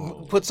 and he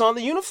puts on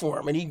the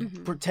uniform and he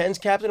pretends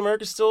Captain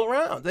America's still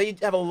around. They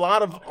have a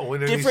lot of Oh,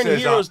 and then he different says,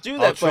 heroes I'll do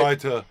that. try but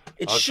to.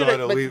 it I'll should try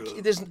have. to But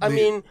leave. there's, I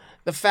mean,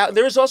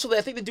 there's also I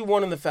think they do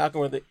one in the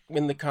Falcon where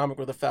in the comic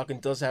where the Falcon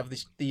does have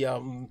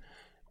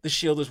the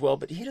shield as well,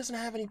 but he doesn't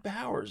have any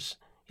powers.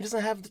 He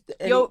doesn't have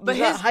any, Yo, but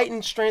he's not his-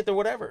 heightened strength or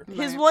whatever.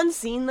 His one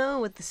scene, though,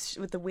 with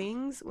the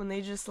wings, when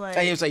they just, like...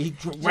 And he was like he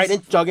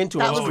dug into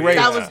it. that It was was, great.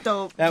 that was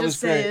dope. That just was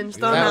great. saying. Just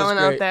throwing That that was one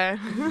out great.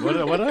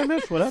 there. What did I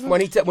miss? What happened?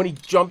 When he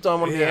jumped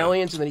on one of the Yeah.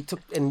 aliens and then he took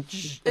and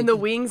And the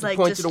wings, like,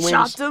 pointed just the wings,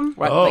 chopped him?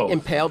 right, Oh. like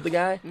impaled the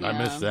guy. I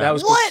missed that. That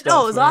was What? good stuff,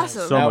 Oh, it was man.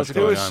 awesome. So That much was There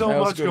going was on. so That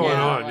was much good. going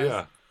Yeah, on. it was.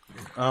 Yeah.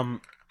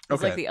 It's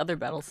Okay. like the other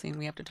battle scene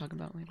we have to talk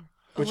about later.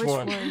 Which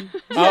one? So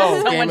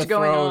Oh, much Game of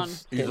going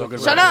Thrones. He's looking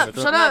Shut right up! at it.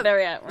 Shut Not up! there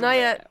yet. We're Not there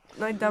yet.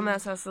 My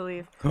dumbass has to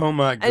leave. Oh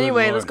my god.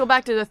 Anyway, let's go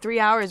back to the 3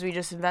 hours we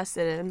just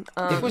invested in.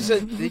 It was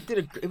a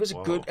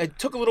good. It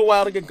took a little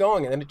while to get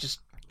going, and then it just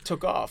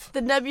took off.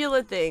 The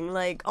Nebula thing,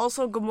 like,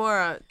 also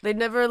Gamora. They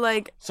never,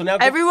 like... So now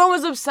Everyone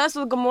was obsessed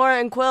with Gamora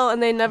and Quill,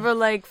 and they never,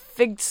 like,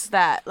 fixed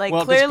that. Like,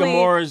 Well, 'cause clearly,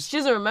 Gamora's- she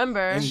doesn't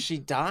remember. she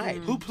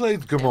died. Who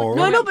played Gamora?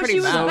 No, no, but Pretty she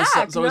was bad.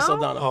 back, Zoe no?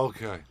 Saldana.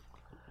 Okay.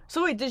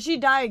 So wait, did she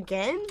die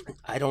again?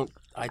 I don't.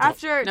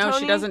 After No, Tony?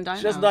 she doesn't die.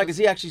 She doesn't now. die because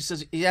he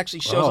actually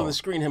shows Oh. on the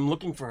screen him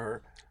looking for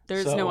her.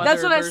 There's So- no other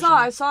That's what I version. saw.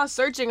 I saw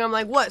searching. I'm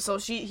like, what? So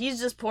he's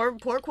just poor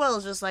Quill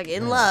is just like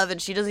in love,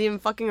 and she doesn't even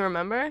fucking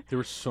remember. There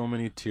were so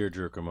many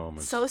tearjerker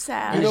moments. So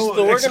sad. You know,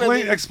 So we're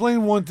gonna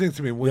explain one thing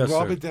to me. When Yes, sir.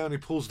 Robert Downey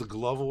pulls the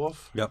glove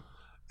off, Yep.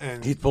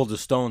 and He pulled the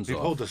stones he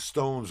off. pulled the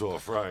stones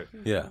off, right?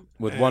 Yeah,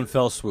 with one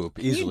fell swoop,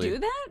 Can you easily. do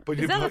that? But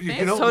Is you- that a but you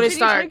thing? don't- Tony Did he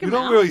Stark. take You him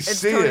don't out? really It's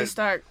see Tony it.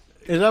 Stark.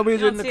 Is that what he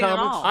did in don't the see it at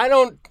comics? all. I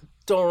don't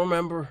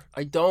remember.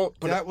 I don't.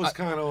 But That was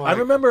kind of I like.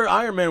 remember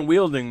Iron Man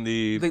wielding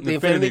the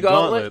Infinity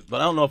Gauntlet,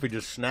 but I don't know if he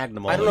just snagged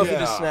them all. I don't know if he Yeah.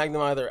 just snagged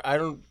them either. I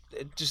don't.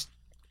 It just.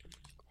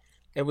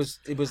 It was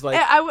like.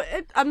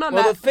 I'm not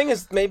Well, mad. the thing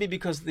is, maybe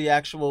because the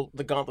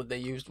gauntlet they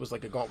used was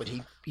like a gauntlet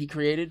he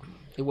created.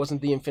 It wasn't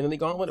the Infinity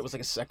Gauntlet. It was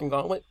like a second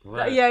gauntlet. Yeah.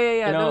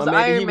 There was and the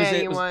maybe Iron he was Man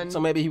able, one. So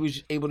maybe he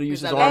was able to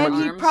use his that armor. And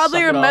he arms, probably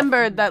suck it off.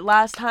 remembered that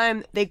last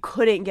time they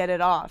couldn't get it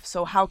off.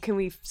 So how can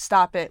we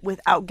stop it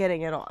without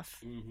getting it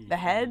off? The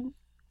head,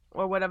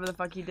 or whatever the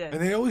fuck he did.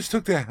 And they always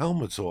took their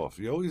helmets off.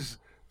 You always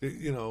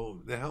You know,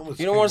 the helmets.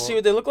 You don't want to see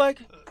what they look like?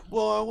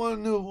 Well, I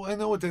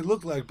know what they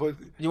look like, but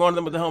You wanted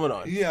them with the helmet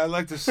on. yeah, I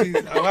like to see.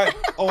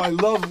 I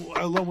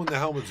love when the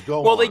helmets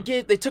go. Well, on.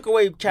 they took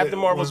away Captain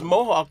Marvel's when-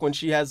 mohawk when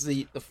she has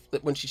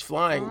when she's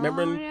flying.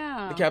 Remember in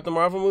yeah. the Captain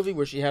Marvel movie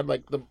where she had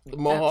like the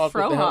mohawk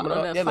with the helmet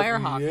on? the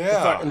Firehawk.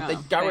 Yeah. And they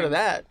got rid of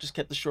that. Just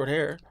kept the short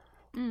hair.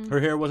 Her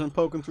hair wasn't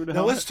poking through the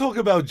Now helmet. let's talk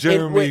about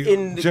Jeremy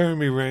in the-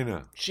 Jeremy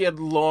Renner. She had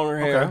longer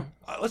hair. Okay.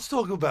 Let's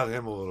talk about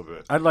him a little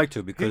bit. I'd like to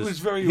He because was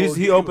very.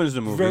 he opens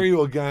the movie. Very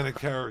organic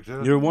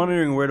character. You're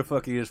wondering where the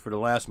fuck he is for the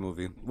last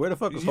movie. Where the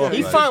fuck is Yeah, Hawkeye?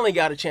 He finally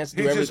got a chance to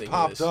he do just everything. with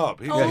popped this.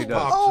 up. He Yeah, just he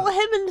does. popped Oh, up.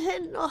 him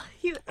and all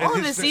And of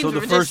his his fa- scenes So were the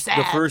just first, sad.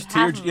 the first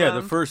half tear, of yeah, the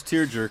them. first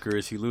tearjerker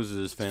is he loses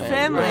his family.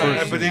 Family.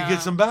 Right, but he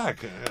gets him back.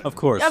 Of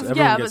course, Yeah, everyone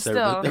but gets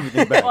still.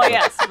 everything back. Well,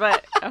 yes,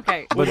 but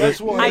okay. Well,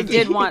 that's why I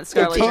did want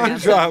Scarlett time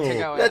Johansson travel. to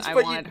go in. That's I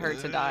what you- wanted her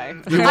to die.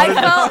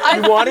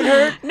 You wanted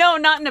her? No,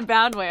 not in a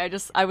bad way.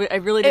 I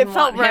really didn't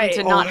felt want him right.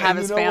 to Oh, not and have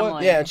you his know what?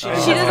 family. Yeah, and she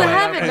She doesn't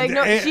have it. And- Like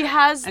no, and- she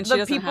has and she the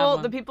doesn't have people.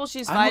 one. The people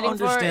she's I fighting don't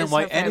for. understand is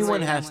why her family.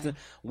 anyone has to.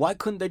 Why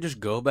couldn't they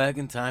just go back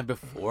in time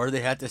before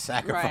they had to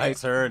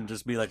sacrifice her and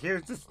just be like,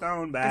 "Here's the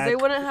stone Because back." they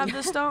wouldn't have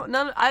the stone.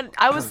 None.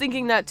 I was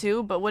thinking that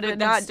too, but would it But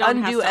the not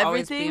stone has undo to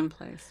always be in everything?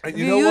 place. And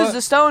You, you know use what?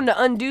 the stone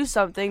to undo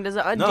something. Does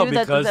it undo No,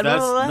 that? because that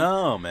that's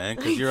no, man.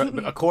 Because you're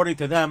according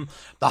to them,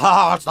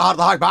 it's not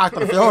like Back to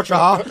the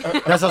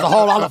Future. This is a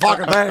whole other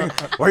fucking thing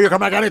where you can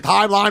make any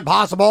timeline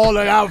possible.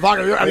 And you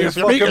fucking, and It's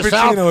you beat fucking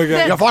yourself. Pacino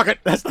again. You fucking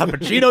that's not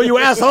Pacino, you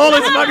asshole.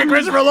 It's fucking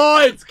Christopher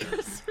Lloyd.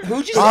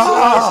 Who'd you say?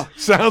 Ah,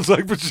 Sounds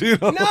like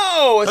Pacino.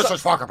 No, it's this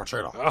is fucking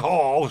Pacino.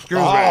 Oh, excuse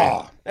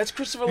Oh, that's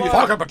Christopher Lloyd.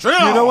 fucking Pacino.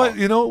 me. You know what?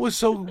 You know what was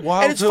so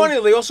wild? And it's too?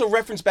 funny, they also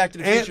reference Back to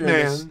the Future in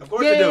this. Ant-Man. Of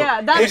course Yeah, they do.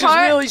 yeah, that Which is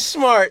part. really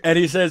smart. And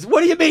he says,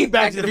 "What do you mean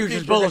Back to the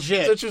Future's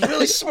bullshit?" Which was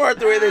really smart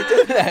the way they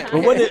did that.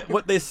 But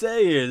what they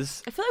say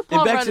is I feel like in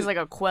Paul Back Rudd to- is like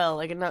a quill,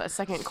 like a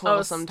second quill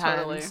Oh, sometimes.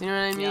 totally. You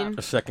know what I mean?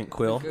 a second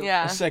quill,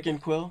 Yeah. A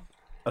second quill.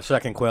 a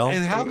second quill.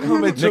 And how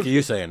come it took? Nicky,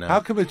 you say it now.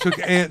 How come it took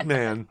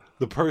Ant-Man,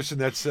 the person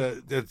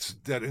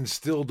that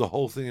instilled the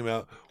whole thing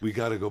about we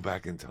got to go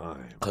back in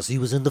time? Because he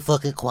was in the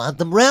fucking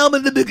quantum realm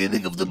in the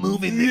beginning of the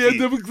movie. Yeah,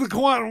 Nicky. the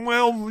quantum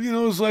realm. You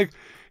know, it's like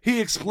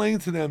he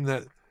explained to them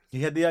that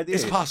He had the idea.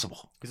 it's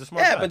possible. He's a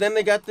smart Yeah, guy. but then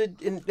they got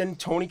then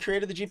Tony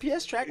created the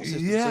GPS tracking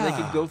system so they Yeah.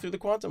 could go through the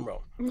quantum realm.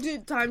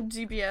 Time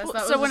GPS. That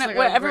was So when, just like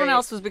when a everyone great-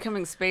 else was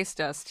becoming space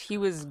dust, he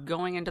was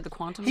going into the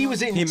quantum. He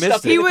was realm? in. He stuck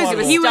missed in it. He the was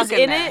quantum he realm. was Stuck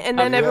in in it, there. and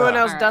then Yeah. everyone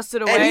else Alright.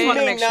 dusted away. And he just wanted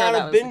to may make sure not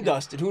that have was been okay.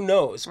 dusted. Who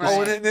knows? Right.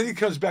 Oh, and then he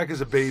comes back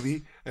as a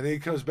baby, and then he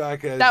comes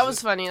back as That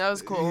was funny. That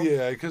was cool.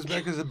 Yeah, he comes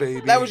back as a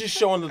baby. That was just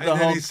showing that And the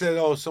then Hulk. he said,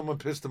 "Oh, someone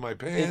pissed in my I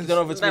pants." don't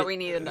know if it's that me. we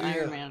needed the Yeah.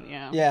 Iron Man.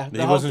 Yeah. Yeah, the he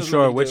Hulk wasn't doesn't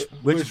sure really which do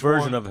it. which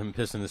version one? of him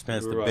pissing his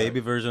pants, the Right. baby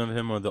version of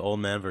him or the old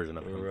man version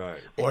of him, Right.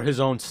 or his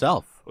own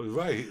self.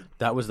 Right.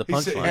 That was the He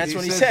said- punchline. That's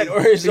what he says said, it-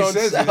 or his he own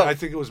says it, self. I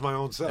think it was my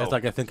own self. It's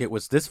like I think it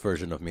was this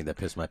version of me that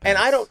pissed my pants. And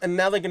I don't. And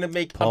now they're gonna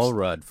make Paul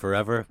Rudd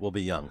forever will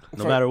be young,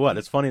 no matter what.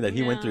 It's funny that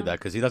he went through that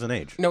because he doesn't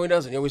age. No, he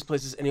doesn't. He always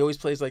plays this, and he always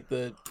plays like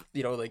the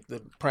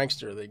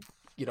prankster,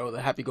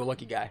 the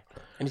happy-go-lucky guy,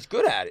 and he's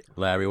good at it.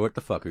 Larry, what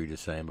the fuck were you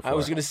just saying before? I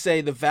was gonna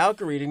say the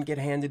Valkyrie didn't get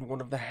handed one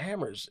of the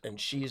hammers, and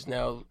she is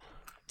now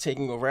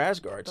taking over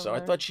Asgard. So I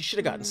thought she should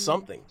have gotten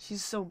something.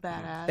 She's so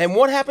badass. And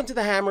what happened to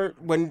the hammer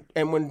when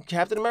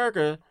Captain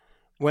America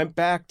went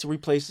back to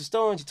replace the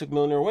stones? He took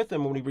Mjolnir with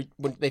him.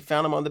 When they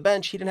found him on the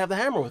bench, he didn't have the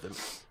hammer with him.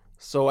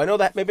 So I know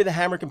that maybe the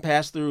hammer can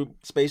pass through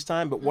space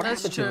time, but what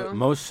That's happened true. to it?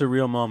 Most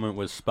surreal moment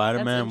was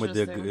Spider-Man with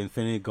the interesting.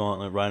 Infinity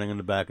Gauntlet riding on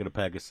the back of the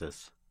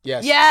Pegasus.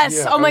 Yes. Yes.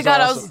 Yeah, Oh my that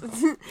god. was I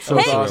was. So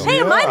hey, awesome.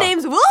 hey, my Yeah.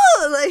 name's Woo.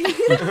 Like,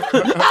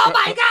 oh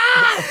my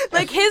god.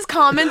 Like his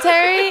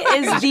commentary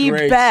is the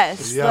great.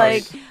 best.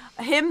 Yes.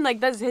 Like him, like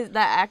that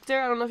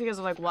actor. I don't know if you guys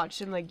have like watched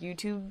him like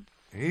YouTube.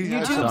 he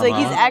YouTube's Somehow. like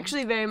he's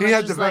actually very much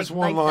had the just best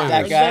like one-liners.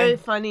 that. That guy? Very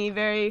funny.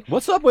 Very.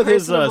 What's up with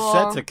his Personable.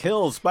 set to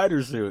kill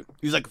spider suit?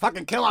 He's like,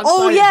 fucking kill on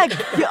Oh sight.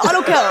 yeah,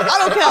 auto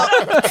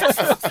kill.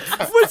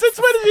 Since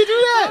when did he do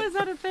that? How is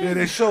that a thing? Yeah,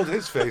 they showed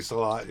his face a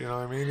lot. You know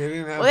what I mean? They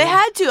didn't have. Well, they him.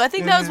 had to. I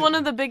think that was Yeah. one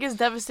of the biggest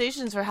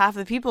devastations for half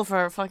the people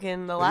for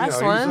fucking the You last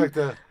know, one. He's like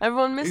the.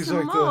 Everyone missed He's him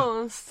like the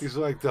most. He's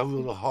like the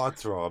little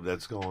heartthrob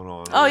that's going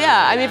on. Oh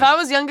yeah, I mean, if I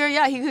was younger,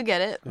 yeah, he could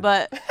get it,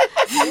 but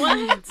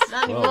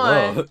not anymore.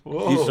 Whoa,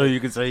 Whoa. So you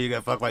could say you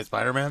got fucked by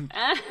Spider-Man?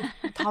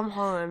 Tom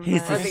Holland.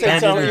 He's man. You, Suspended say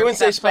Tom, her. you wouldn't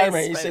say That plays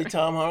Spider-Man. You say Spider-Man.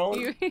 Tom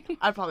Holland.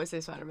 I'd probably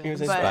say Spider-Man. You would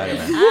say but-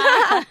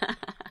 Spider-Man.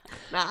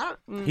 Nah, I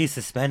don't- He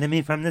suspended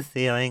me from the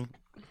ceiling.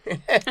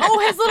 Oh,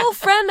 his little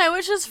friend. I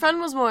wish his friend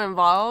was more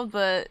involved,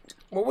 but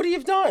Well, what do you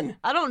have done?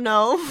 I don't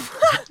know.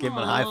 Give him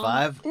a high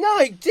five. No,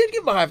 he did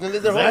get behind him. They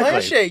did the whole Exactly.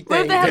 handshake What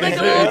if thing. they had like a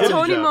He did little a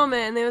Tony job.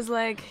 moment and they was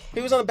like, If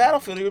he was on the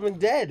battlefield, he would have been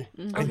dead.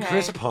 And okay.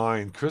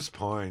 Chris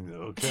Pine.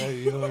 Okay,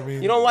 you know what I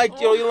mean. You don't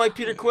like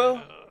Peter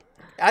Quill?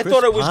 I Chris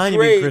thought it was Pine, you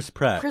mean great. Chris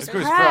Pratt. Chris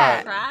Chris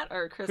Pratt. Pratt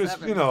or Chris, Chris,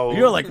 Evans? you know.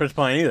 You don't like Chris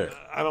Pine either.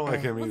 I don't like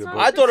him either. wrong But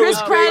I thought it was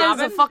Chris great. Pratt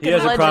is a fucking He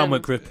has a legend. problem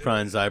with Chris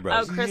Pine's Oh,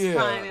 eyebrows. Chris Yeah.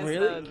 Pine is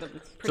Really? the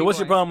So what's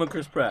your boy. problem with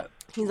Chris Pratt?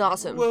 He's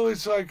awesome. well,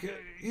 it's like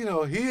he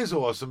is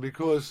awesome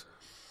because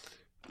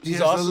he He's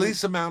has awesome. the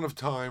least amount of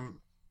time,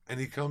 and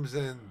he comes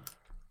in,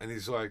 and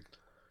he's like,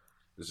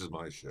 "This is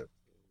my shit."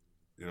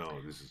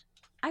 This is.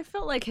 I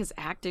felt like his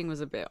acting was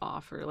a bit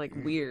off or like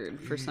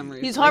weird for some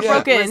reason. He's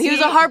heartbroken. Was He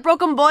was a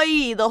heartbroken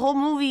boy the whole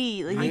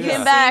movie. Like, he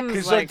came back.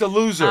 He's like the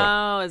loser.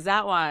 Oh, is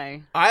that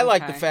why? I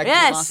like the fact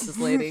Yes. that He lost his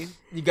lady.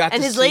 you got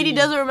And to his lady see-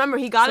 doesn't remember.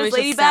 He got So his he's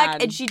lady just back,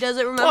 sad. and she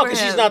doesn't remember Well, him.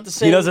 because she's not the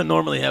same. He doesn't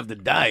normally have the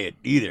diet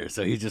either,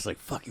 so he's just like,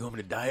 "Fuck, you want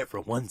me to diet for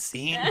one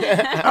scene?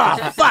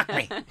 Oh, fuck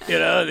me!"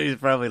 He's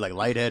probably like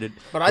lightheaded.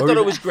 But I thought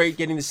it was great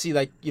getting to see,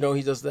 like, he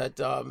does that.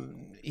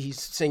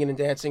 He's singing and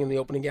dancing in the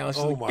opening gallons.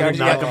 Oh, my Guys,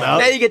 God. Knock him out?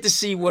 Now you get to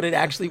see what it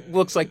actually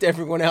looks like to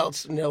everyone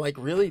else, and they're like,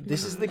 "Really?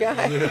 This is the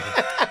guy?"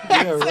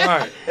 Yeah,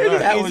 right.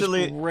 That was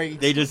easily, great.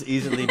 They just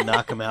easily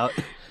knock him out.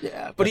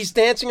 Yeah, but he's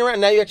dancing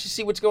around. Now you actually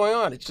see what's going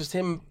on. It's just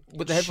him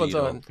with the headphones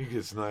Cheeto. on. He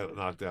gets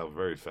knocked out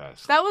very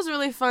fast. That was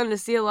really fun to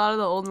see a lot of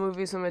the old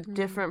movies from a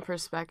different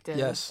perspective.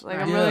 Yes. Like,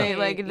 I'm Yeah. really,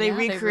 like, they Yeah,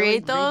 they recreate really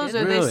those, or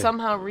redid they Really?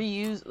 somehow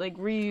reuse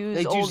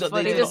They old used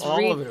footage. they did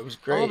all of it. It was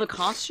great. All the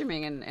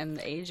costuming and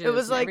the ages. It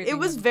was and like, it everything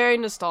was very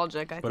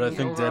nostalgic, I think, But I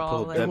think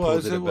overall. Deadpool, like-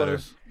 Deadpool did It it better.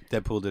 was.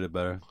 Deadpool did it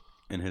better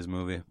in his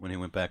movie when he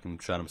went back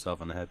and shot himself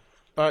on the head.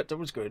 That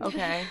was good.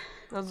 Okay.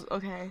 That was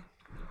okay.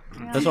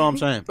 That's all I'm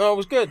saying. No, it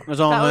was good. That's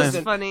all That I'm was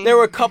saying. funny. There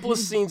were a couple of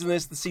scenes in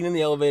this. The scene in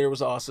the elevator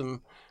was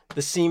awesome.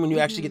 The scene when you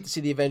actually get to see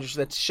the Avengers,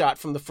 that's shot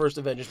from the first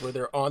Avengers where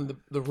they're on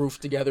the roof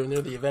together and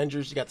they're the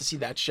Avengers. You got to see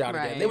that shot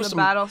Right. again. There was The some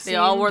battle They scene.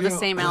 all wore the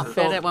same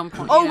outfit at one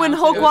point. Oh, you when know,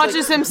 Hulk so it was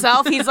watches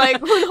himself, he's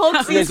like, when Hulk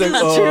sees He's like,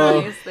 his "Oh."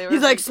 children, They were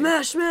he's like, like-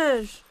 smash,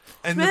 smash,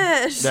 And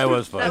smash. That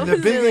was fun. That And was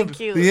the big, really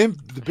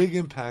cute. the big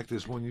impact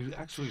is when you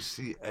actually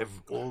see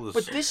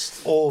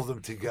this- all of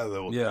them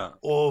together. Yeah.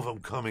 all of them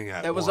coming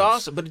at. That was once.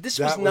 awesome, but this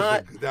was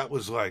not- that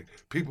was like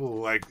people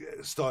like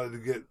started to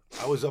get.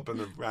 I was up in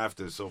the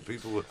rafters, so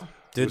people were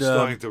Did,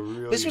 starting to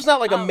really. This was not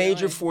like a Oh,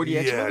 major really?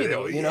 4DX Yeah, movie, they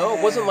though. were-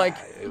 It wasn't like.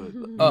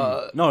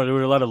 No, there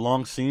were a lot of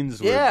long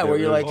scenes. Yeah, where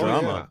you're like, Oh,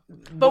 drama.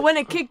 But when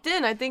it kicked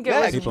in, I think it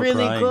Yeah, was people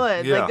really crying.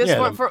 good. Yeah. Like this Yeah,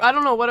 one, the- for I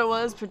don't know what it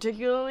was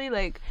particularly.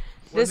 Like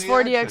this the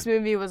 4DX action.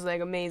 movie was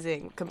like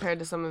amazing compared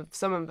to some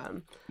of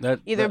them. That,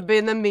 Either that-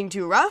 been them being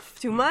too rough,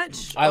 too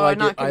much, I or like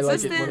not it. I like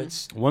it consistent. when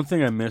it's. one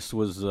thing I missed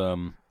was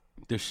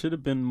there should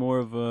have been more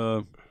of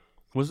a.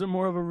 Was there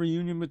more of a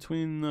reunion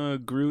between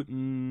Groot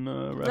and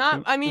Raccoon?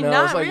 Not, I mean, No, it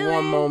not was like really.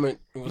 one moment.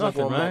 It was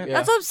Nothing, like one right? moment. Yeah.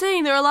 That's what I'm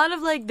saying. There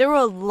were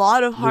a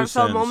lot of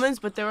heartfelt ends. moments,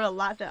 but there were a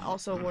lot that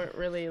also weren't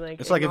really like.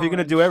 It's like if you're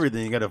gonna acknowledged. do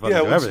everything, you gotta fucking Yeah,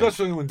 do well, everything.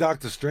 especially when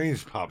Doctor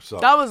Strange pops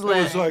up. That was It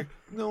was lit. like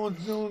no one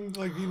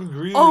like even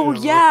greeted Oh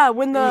him. yeah, Like,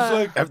 when it was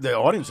the like The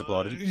audience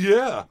applauded.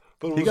 yeah,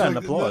 but it He was got like, an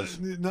applause.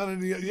 Not in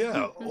the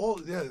yeah, all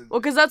yeah. well,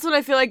 because that's what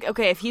I feel like.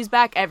 Okay, if he's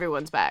back,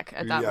 everyone's back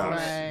at that yes,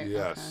 moment. Right,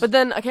 yes. But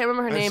then I can't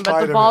remember her And name, but the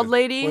Spider-Man. bald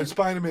lady. When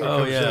Spider-Man Oh,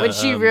 comes yeah. in. When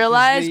she Um,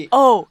 realized, the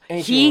oh,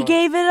 ancient he one.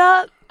 gave it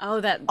up. Oh,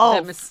 that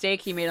Oh,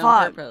 mistake he made fuck.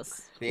 on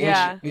purpose. The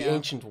Yeah. ancient, the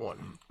ancient one,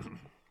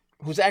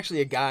 who's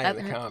actually a guy in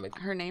the her, comic.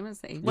 her name is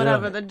the Angel.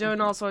 Whatever, they're doing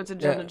all sorts of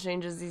gender Yeah.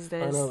 changes these I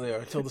days. know they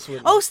are. Tilda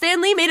Swinton. Oh,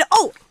 Stan Lee made it.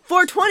 Oh,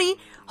 420.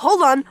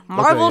 Hold on.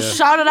 Marvel yeah.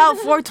 shouted out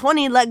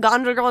 420. Let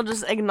Gondor Girl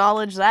just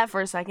acknowledge that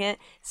for a second.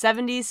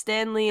 70s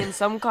Stan Lee in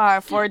some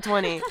car,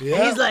 420.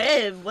 Yeah. He's like,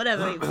 hey,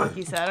 whatever the fuck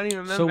he said. I don't even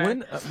remember. So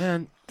when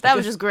man, that I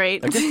was guess- just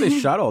great. I guess they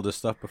shot all this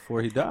stuff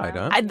before he died,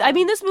 huh? I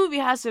mean, this movie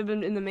has to have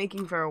been in the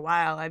making for a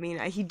while. I mean,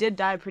 he did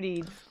die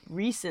pretty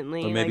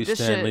recently. Or maybe like, this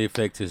Stan shit... Lee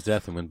faked his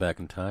death and went back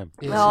in time.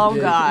 Yes, Oh, he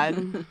did.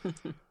 God.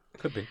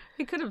 Could be.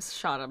 He could have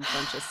shot a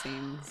bunch of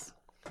scenes.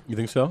 You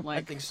think so? Like,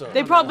 I think so.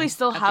 They probably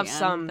still at have the end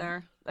some.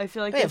 there. I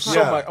feel like They have they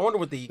so Yeah. much. I wonder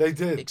what the They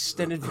did.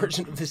 extended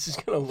version of this is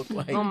gonna look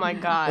like. Oh, my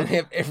When God. they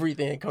have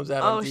everything that comes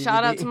out. Oh, on DVD.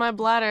 shout out to my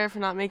bladder for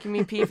not making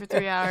me pee for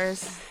 3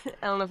 hours.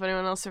 I don't know if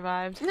anyone else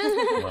survived.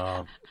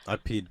 Well, I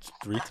peed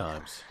 3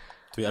 times.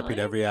 I peed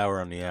every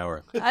hour on the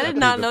hour. I did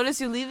not notice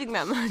you leaving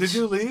that much. Did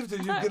you leave? Did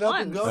you get up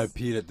and go? I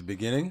peed at the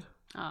beginning.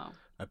 Oh.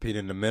 I peed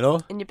in the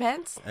middle, In your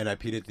pants? and I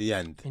peed at the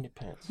end. In your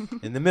pants.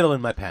 In the middle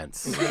in my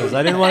pants because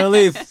I didn't want to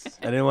leave.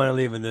 I didn't want to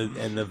leave,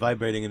 and the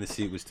vibrating in the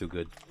seat was too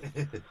good.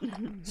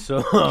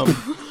 So,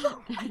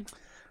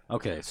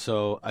 okay,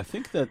 so I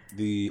think that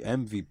the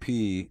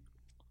MVP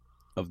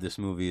of this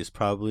movie is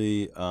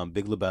probably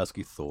Big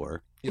Lebowski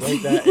Thor. You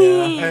like that?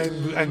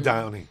 Yeah. And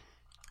Downey.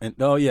 And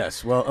oh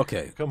yes, well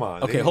okay, Come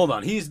on. okay, hold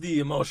on. He's the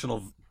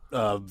emotional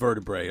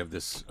vertebrae of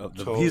this. He's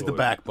the Totally.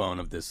 backbone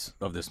of this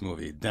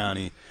movie,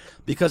 Downey.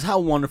 Because how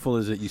wonderful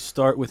is it? You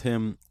start with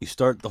him. You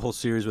start the whole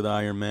series with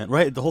Iron Man,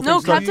 right? The whole No,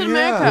 thing starts. Captain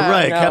Yeah. America. You're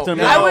right, No, Captain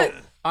no, America. I would-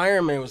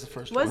 Iron Man was the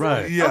first Was one.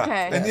 Right. Yeah.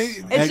 Okay. And,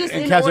 It's just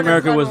and in Captain order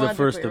America was the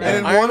first chronologically, event.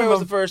 and right? Iron one Man of was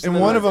them, the first and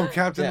and one then- of them,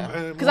 Captain.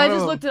 Yeah. Because I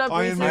just looked it up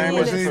Iron recently Man and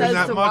wasn't it even says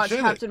that to much watch in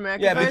it. Captain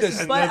America Yeah, first,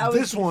 because- but I was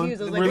this one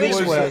confused. I was like, release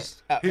wait a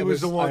was- minute. He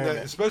was the one Iron that,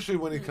 Man. especially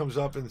when he comes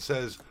up and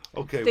says,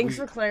 "Okay, Thanks we,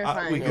 for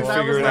clarifying. we can because I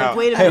figure was it like, out."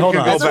 wait a Hey, minute. hold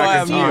on. Go That's back why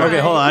in I'm time. here. Okay,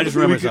 hold on. I just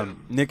We remembered can-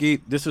 something.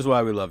 Nikki, this is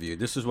why we love you.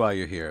 This is why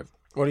you're here.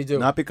 What do you do?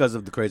 Not because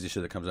of the crazy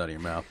shit that comes out of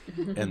your mouth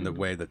and the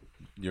way that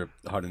you're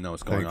hard to know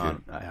what's going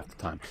Thank on half the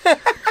time.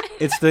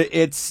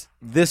 It's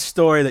this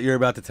story that you're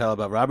about to tell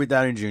about Robert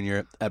Downey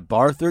Jr. at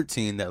Bar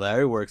 13 that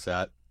Larry works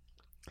at.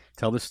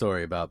 Tell the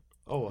story about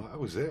Oh, I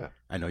was there.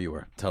 I know you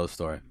were. Tell a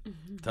story.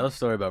 Tell a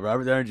story about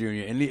Robert Downey Jr.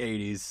 in the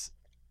 80s.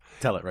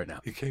 Tell it right now.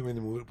 He came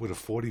in with a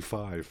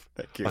 45.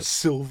 Thank you. A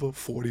silver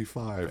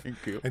 45.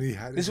 Thank you. And he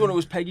had This is when it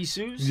was Peggy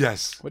Sue's?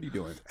 Yes. What are you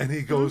doing? And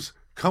he goes,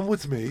 "Come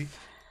with me.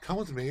 Come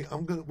with me.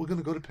 We're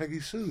gonna go to Peggy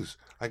Sue's.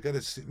 I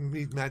gotta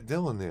meet Matt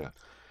Dillon there."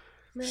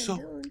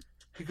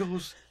 He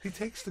goes, he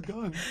takes the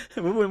gun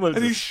When was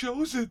and he this?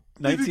 shows it.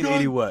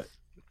 1980 what?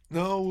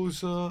 No, it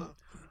was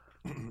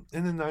in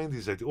the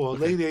 90s. I think. Well,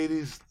 late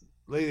 80s.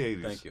 Late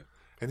 80s. Thank you.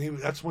 And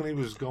that's when he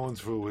was going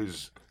through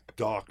his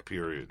dark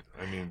period.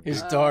 I mean,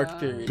 His dark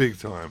period. big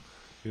time.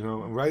 You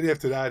know, and right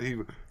after that,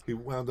 he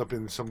wound up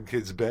in some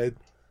kid's bed.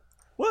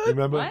 What?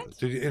 Remember?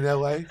 What? In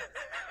L.A.?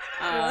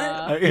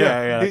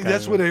 Yeah.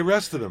 That's where they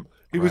arrested him.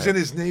 He was Right. in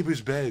his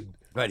neighbor's bed.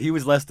 Right, he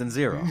was less than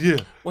zero. Yeah.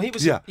 Well,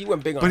 he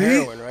went big on But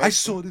heroin, right? I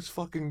saw this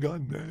fucking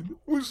gun, man.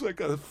 It was like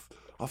a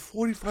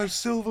 45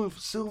 silver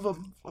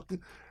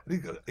fucking.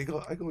 And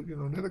I go, you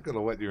know, they're not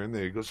gonna let you in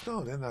there. He goes,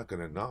 no, they're not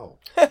gonna know.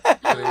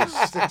 And he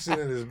sticks it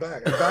in his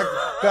back. And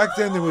back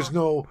then there was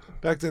no,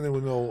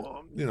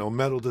 you know,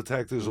 metal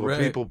detectors or Right.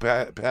 people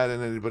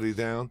patting anybody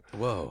down.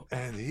 Whoa.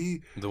 And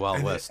he, The Wild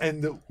and, West.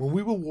 when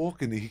we were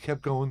walking, he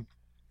kept going.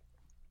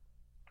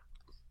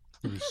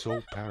 He was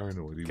so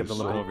paranoid. He Kept was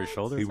a little so, over his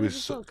shoulder. He was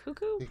Just a so, little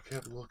cuckoo. he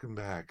kept looking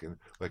back and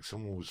like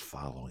someone was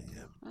following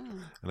him. Oh.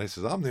 And I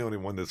said, "I'm the only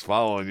one that's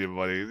following you,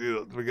 buddy. You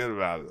know, forget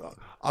about it.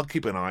 I'll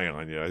keep an eye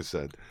on you," I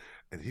said.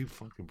 And he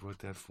fucking brought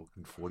that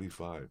fucking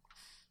 45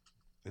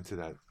 into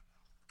that.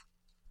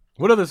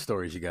 What other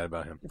stories you got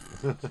about him?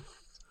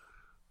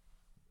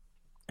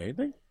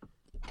 Anything?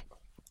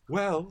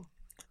 Well,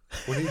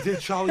 when he did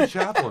Charlie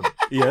Chaplin,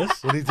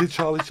 Yes.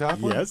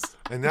 Yes.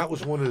 and that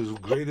was one of his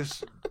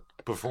greatest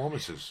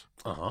performances.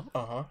 Uh-huh.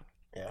 Uh-huh.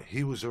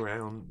 He was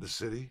around the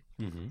city,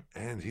 Mm-hmm.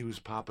 and he was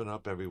popping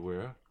up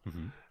everywhere,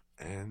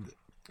 and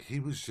he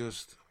was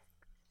just.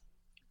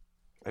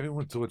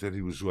 Everyone thought that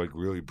he was like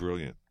really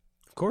brilliant.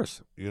 Of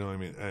course. You know what I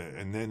mean?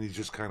 And then he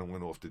just kind of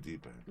went off the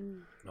deep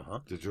end. Uh-huh.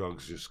 The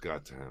drugs just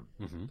got to him.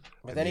 Mm-hmm.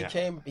 But then he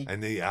came.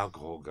 And the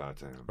alcohol got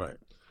to him. Right.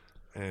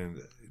 And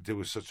there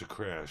was such a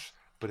crash.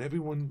 But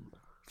everyone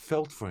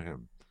felt for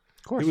him.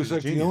 Of course. He was he's a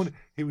like genius.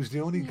 he was the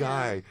only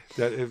guy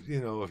that if he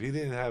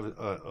didn't have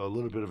a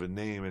little bit of a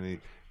name and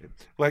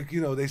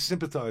they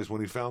sympathized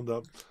when he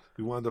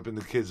wound up in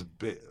the kid's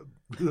bed.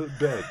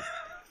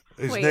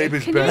 His Wait,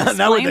 neighbor's can you bed.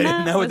 explain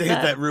that? Nowadays Was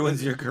that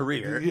ruins your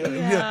career.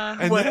 Yeah.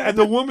 And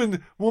the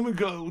woman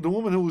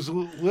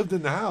who lived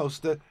in the house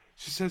that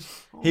she says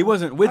He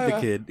wasn't with the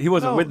kid. He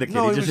wasn't with the kid.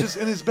 No, he he was just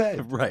in his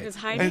bed. right. He was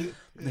hiding.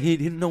 And He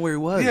didn't know where he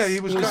was. yeah, he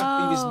was. He was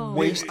Oh.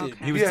 wasted.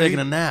 Okay. He was Yeah, taking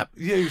a nap.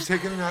 Yeah, he was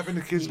taking a nap in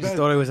the kid's bed.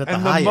 thought he was at the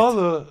and Hyatt.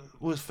 mother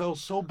felt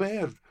so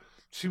bad.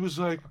 She was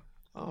like,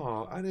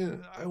 "Oh,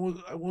 I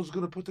was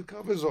gonna put the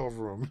covers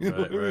over him." You know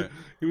Right, what I mean? right.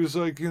 He was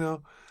like,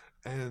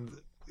 and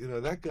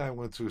that guy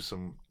went through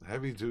some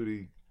heavy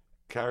duty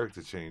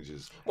character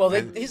changes. Well,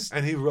 and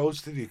he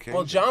rose to the occasion.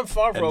 Well, John And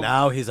Favreau,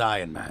 now he's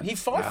Iron Man. he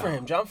fought for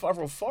him. John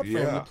Favreau fought for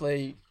him Yeah. to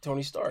play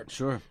Tony Stark.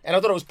 Sure. And I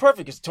thought it was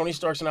perfect because Tony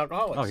Stark's an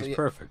alcoholic. Oh, So he's you-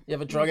 perfect. You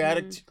have a drug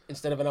addict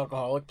instead of an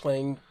alcoholic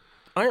playing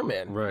Iron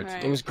Man. Right.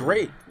 Right. It was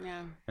great.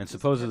 Yeah. And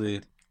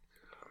supposedly,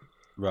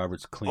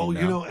 Robert's clean Oh,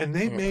 now. and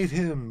they made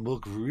him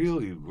look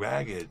really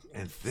ragged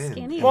and thin.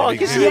 Skinny. in Well, the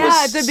 'cause he beginning.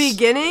 was- Yeah, at the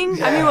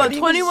beginning. I mean, Yeah.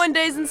 21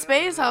 Days in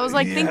Space? I was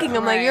like Yeah. thinking,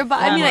 I'm like, Right. your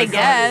body. I mean, I my God.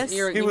 guess.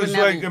 You're- He you was wouldn't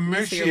have like use your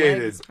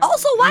emaciated. legs.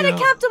 Also, why You did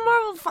know? Captain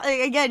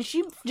Marvel again?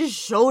 She just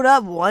showed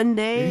up one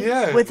day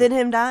Yeah. within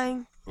him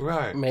dying.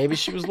 Right. Maybe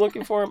she was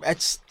looking for him.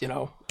 It's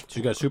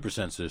She got super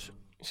senses.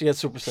 she had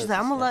super She's senses. like,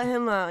 I'm gonna let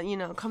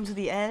him, come to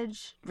the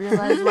edge,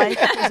 realize life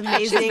is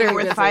amazing very and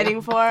worth busy.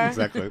 fighting for.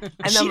 Exactly. And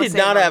then She we'll did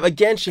save not her. have.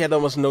 Again, she had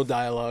almost no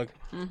dialogue.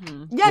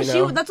 Yeah, you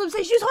know? that's what I'm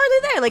saying. She was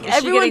hardly there. Like Is she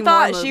everyone getting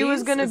thought more she was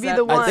movies? gonna Is be that-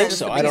 the one. I think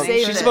so. to I don't.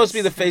 save She's supposed to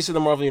be this. the face of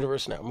the Marvel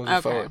universe now. Moving Okay.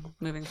 forward.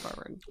 Moving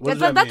forward. What does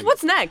That's, that that's mean?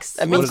 what's next.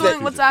 That means What's that-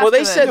 going? What's well, after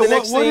they said this? the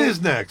next what thing-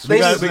 is next? They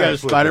We This got a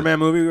Spider-Man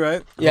movie,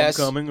 right? Yes,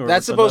 Homecoming, or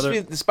that's supposed to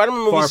another- be the Spider-Man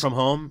movie. Far From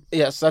Home.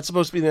 Yes, that's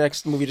supposed to be the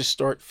next movie to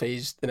start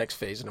the next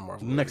phase in the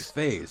Marvel. The next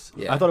movies. phase.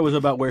 Yeah. I thought it was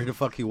about where the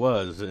fuck he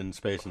was in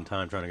space and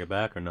time trying to get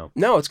back, or no?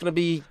 No, it's gonna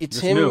be. It's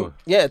It's him. new.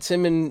 Yeah, it's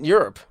him in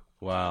Europe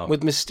Wow.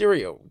 with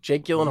Mysterio.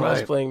 Jake Gyllenhaal is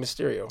Right. playing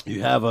Mysterio.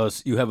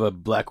 You have a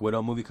Black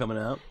Widow movie coming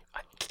out?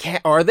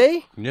 Are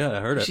they? Yeah,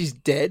 I heard it. She's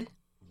dead.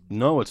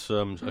 No, it's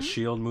a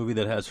Shield movie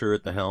that has her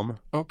at the helm.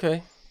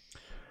 Okay.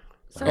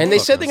 So And they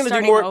said they're gonna do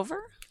starting more.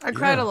 over. I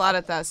cried a lot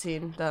at that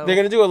scene, though. They're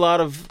gonna do a lot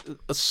of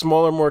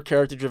smaller, more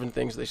character-driven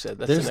things. They said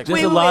that's There's the next. a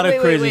Wait, lot wait, of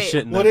wait, crazy wait.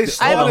 shit in Well, that.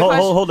 they I have a hold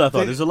question. that thought.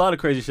 They- There's a lot of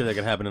crazy shit that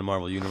can happen in the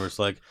Marvel universe.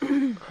 Like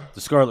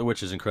the Scarlet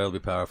Witch is incredibly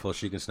powerful.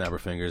 She can snap her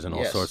fingers and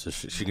all Yes. sorts of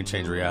shit. She can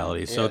change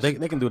reality. So Yes.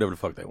 they can do whatever the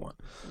fuck they want.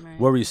 Right.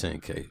 What were you saying,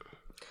 Kate?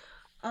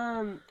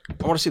 I want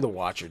to see the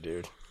Watcher,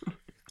 dude.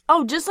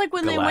 Oh, just like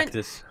when they went.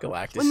 Galactus.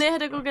 Galactus. When they had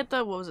to go get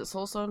what was it,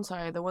 Soul Stone?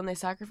 Sorry, the one they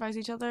sacrifice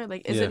each other.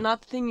 Like, is Yeah. it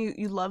not the thing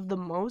you love the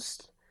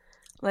most?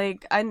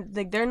 Like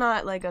they're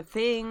not like a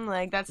thing.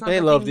 Like that's not. They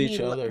the loved thing each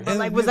he other. But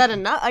like, was that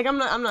enough? Like I'm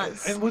not.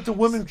 And with the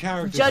women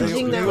characters,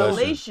 Judging they their all-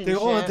 relationship. They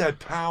all had that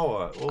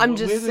power. I'm Where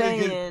just did they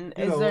get, saying,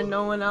 you is know, there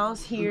no one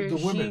else he or the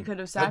she women could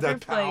have had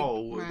that sacrificed? Like,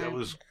 power that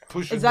was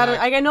pushing is that back.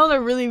 like I know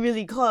they're really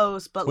really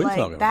close, but What are you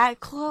talking like about? that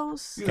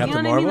close? Captain you know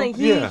what Marvel? I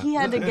mean? Like he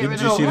had to get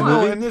rid you of see the one.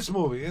 movie? In this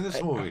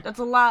movie, That's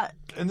a lot.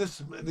 in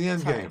the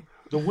end game,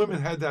 the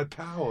women had that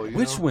power. You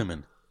Which know?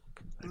 women?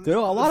 There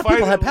are a lot of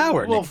people had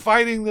power. Well, Nick.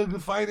 fighting.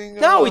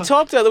 No, we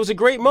talked about it. There was a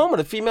great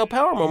moment. A female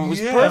power moment. It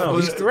was Yeah, perfect. It but-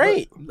 was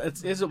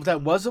great.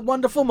 That was a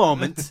wonderful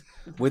moment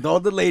with all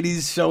the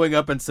ladies showing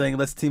up and saying,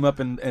 "Let's team up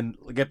and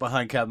get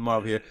behind Captain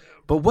Marvel here."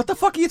 But what the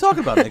fuck are you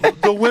talking about,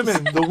 Nick? The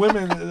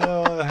women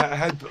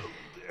had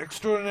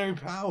extraordinary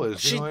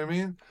powers. You know what I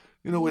mean?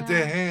 You know, with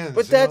their hands.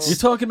 But you know? that's- You're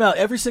talking about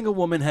every single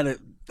woman had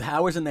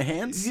powers in their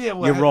hands? Yeah,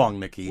 well, You're wrong,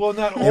 Nikki. well,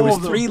 not There all was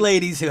of them. 3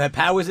 ladies who had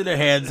powers in their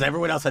hands.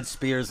 Everyone else had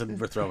spears and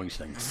were throwing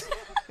things.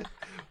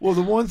 Well,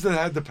 the ones that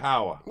had the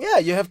power. Yeah,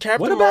 you have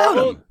Captain What about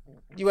Marvel. him?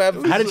 You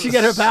have. How did she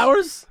get her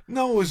powers?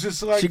 No, it was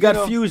just like She got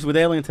you know, fused with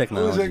alien It was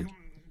technology. like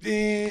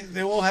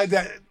they all had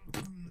that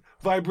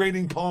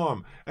vibrating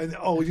palm, and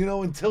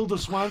and Tilda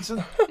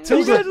Swanson.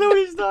 Tilda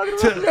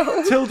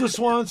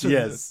Swanson.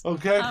 Yes.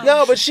 Okay.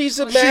 No, but she's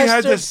a She had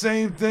master. the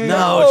same thing.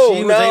 No,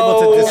 she was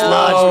able to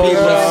dislodge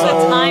people. She's a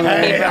No.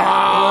 timekeeper.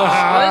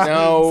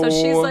 No. So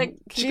she's like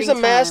She's keeping a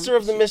master time.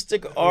 of the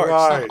mystic arts.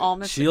 Right. All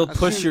mystic- She'll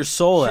push your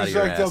soul out of she's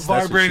your like the ass. That's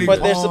what vibrating she But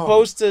does. they're palm.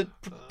 supposed to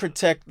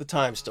protect the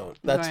time stone.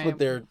 That's Right. what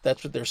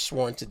they're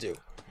sworn to do.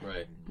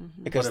 Right.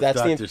 Because What if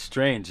that's Doctor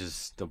Strange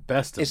is the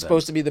best of it's them?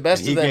 supposed to be the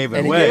best And of them. he gave it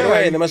and away. he gave it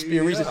away, and there must be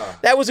a reason. Yeah.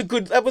 That was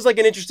like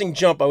an interesting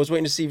jump. I was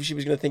waiting to see if she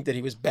was going to think that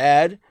he was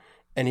bad,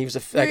 and he was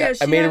like, Yeah, I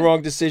she made a had-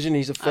 wrong decision.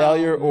 He's a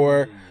failure,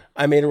 or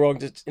I made a wrong.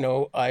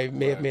 I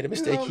may have made a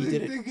mistake. You know, He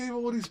did it. They gave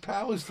all these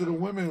powers to the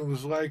women. It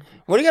was like,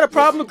 What do you got a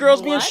problem with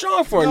girls being What?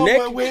 strong for, no,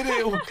 Nick?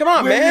 but Come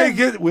on, man.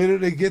 Where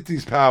did they get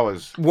these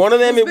powers? One of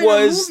them, There's it been a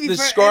was movie the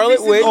for Scarlet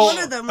every Witch. single one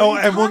of them. What are you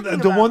and talking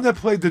the one about? that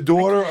played the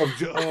daughter of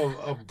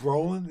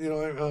Brolin,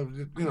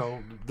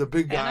 the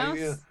big guy. Thanos?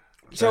 Yeah,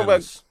 You talking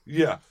about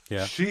yeah.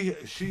 Yeah.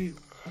 She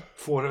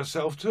fought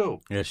herself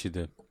too. Yeah, she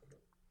did.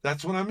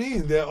 That's what I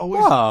mean. They're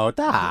always Oh,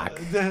 Doc.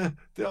 they're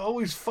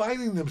always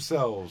fighting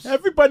themselves.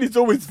 Everybody's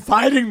always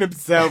fighting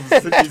themselves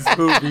in these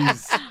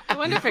movies. I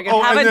wonder if it could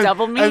have a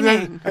double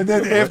meaning. And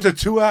then after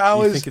 2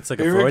 hours, You think it's like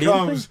a here it Freudian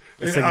comes.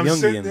 thing? It's like I'm Jungian.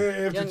 sitting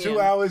there after 2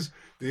 Jungian. hours.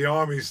 The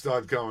armies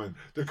start coming.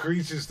 The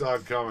creatures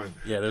start coming.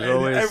 Yeah, there's and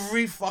always-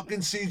 every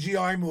fucking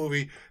CGI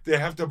movie they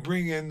have to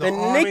bring in the And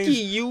armies. Nikki,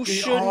 you the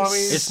shouldn't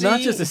armies. It's not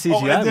just a see-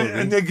 CGI and, movie.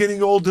 and they're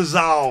getting all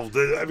dissolved.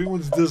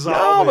 Everyone's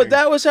dissolving. No, but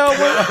that was how it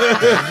went.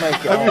 Oh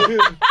my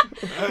God.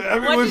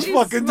 Everyone's you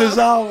fucking smoke?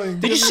 dissolving.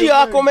 Did you see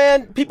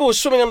Aquaman? People were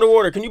swimming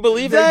underwater. Can you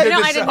believe that? did No,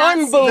 the I did sa- not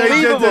see that.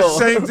 They did the Unbelievable.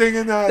 same thing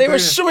in that. They were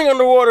swimming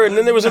underwater, and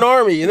then there was an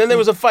army, and then there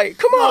was a fight.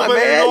 Come on, but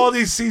in man. all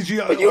these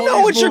CGI. But you all know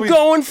these what you're movies,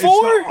 going it's the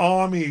for?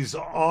 armies.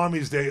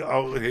 They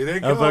here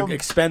they Of come.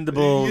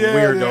 expendable Yeah,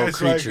 weirdo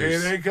it's like,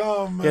 creatures. here they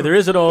come. Yeah, there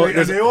is it all- They,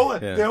 there's-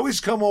 and yeah. they always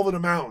come over the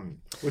mountain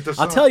with the I'll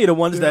sun. tell you the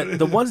ones that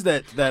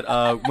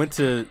went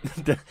to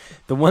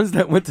the ones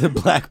that went to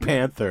Black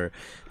Panther,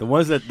 the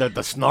ones that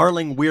the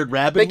snarling weird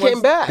rabbit. They ones,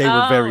 came back. They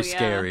were Oh, very yeah.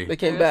 scary. They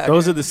came back.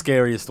 Those are the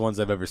scariest ones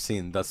I've ever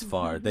seen thus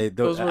far.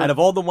 Those were- Out of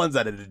all the ones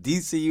out of the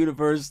DC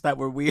universe that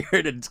were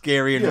weird and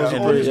scary and, Yeah,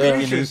 and all these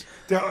making you- creatures,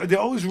 they're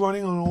always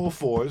running on all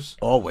fours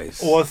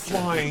always. or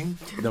flying.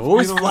 They're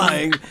always You know what I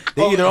flying. mean?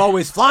 They're either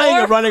always flying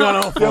or running on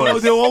all They're,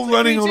 fours. they're all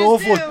running on creatures all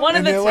fours, do. One of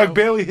and the they're two. like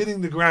barely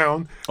hitting the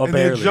ground, Oh, and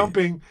they're barely.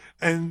 jumping,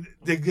 and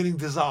they're getting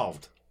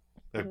dissolved.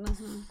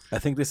 I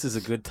think this is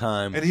a good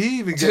time. And he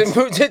even gets.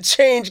 to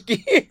change gear.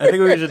 I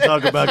think we should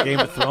talk about Game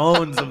of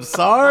Thrones. I'm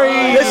sorry.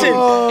 Listen, If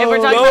we're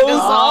talking Go- about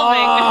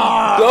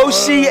dissolving, go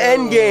see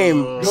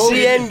Endgame.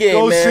 See Endgame,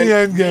 Go man. see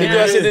Endgame.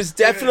 Because it is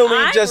definitely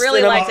I just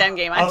really an liked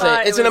Endgame. I I'll say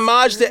thought it's it an was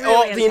homage to really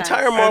all the intense.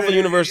 entire Marvel And-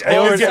 universe. and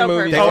All you its get-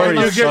 movies. They Oh, already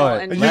and you saw get-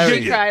 it. and you Larry,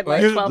 get- cried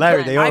like you- 12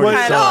 Larry, they times. already I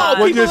cried saw a it. lot.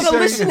 What People you're that are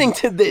saying- listening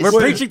to this. We're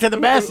What- preaching to the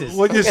masses.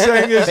 What you're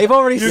saying is, They've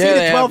already you seen Yeah,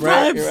 it they 12 have,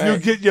 right, times. you're you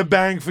right. get your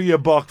bang for your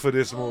buck for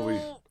this movie.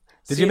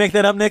 Did you make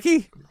that up,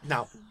 Nikki?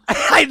 No.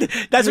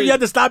 That's what you had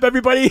to stop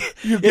everybody.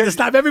 You had to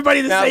stop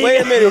everybody to Now, say wait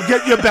a it. minute. You'll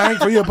get your bang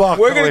for your buck.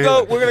 We're gonna over go.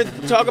 here. We're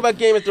gonna talk about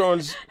Game of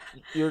Thrones.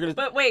 You're gonna.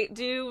 But wait,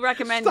 do you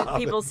recommend Stop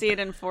people it. see it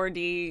in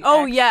 4D?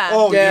 Oh yeah.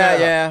 Oh Yeah, yeah.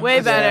 yeah. Way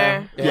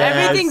better. Yeah.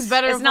 Everything's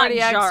better It's in not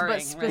 40X, jarring, but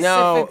right? specifically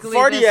No,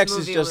 4DX this is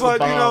movie just was- the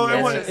But, you know, bomb. it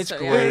man. was- It's Yeah.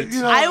 great.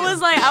 You know, I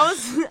was like, I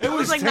was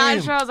was like tame.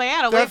 not sure. I was like,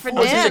 I gotta That wait for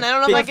 4D Dan. I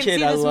don't know if I big can kid,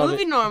 see I this love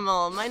movie it.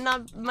 normal. Might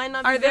not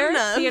Are be there good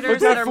enough. theaters But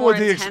that that are more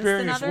 4D intense than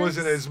experience others?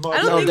 wasn't as much. I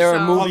don't No, think there are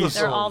so. movies.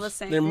 They're all the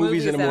same. They're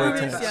movies that are more that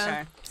intense.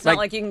 Okay. It's Like- not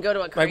like you can go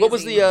to a crazy. Like what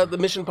was the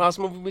Mission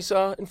Impossible movie we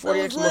saw in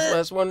 4DX? The most lit.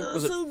 last one That was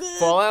was it so good.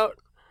 Fallout?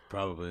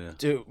 Probably, yeah.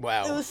 Dude,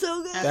 wow. It was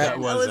so good. That I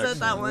was was at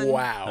that one. That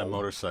Wow.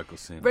 motorcycle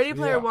scene. Ready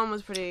Player Yeah. One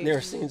was pretty There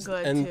are scenes,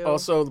 good and too.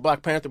 also the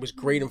Black Panther was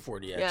great in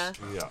 4DX. yeah.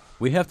 Yeah.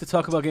 We have to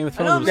talk about Game of I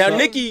Thrones. don't Now,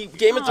 Nikki,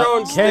 Game of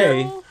Thrones.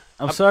 Okay.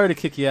 I'm sorry to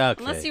kick you out,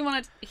 Kay. Unless you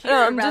want to hear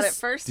I'm about it just-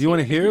 first. Do you want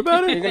to hear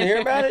about You're it? gonna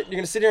hear about it? You're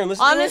gonna sit here and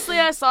listen Honestly,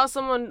 to it? I saw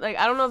someone, like,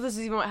 I don't know if this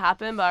is even what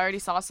happened, but I already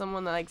saw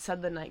someone that, like,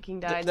 said the Night King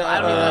died, so I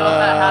don't even know if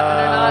that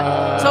happened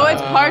or not. So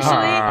it's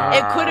partially,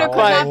 it could or could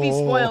not be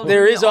spoiled.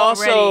 There for me is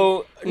also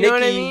already. You know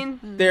what I Nikki. mean?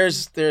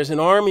 There's an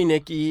army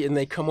Nikki, and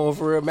they come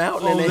over a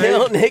mountain and a they-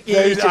 hill Nikki.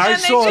 they- It's I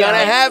just saw gonna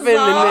that. happen in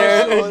I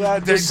there. saw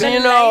that. Just so you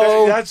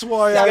know. That's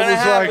why It's I gonna was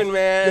happen, like,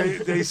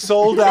 man. they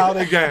sold out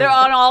again. They're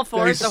on all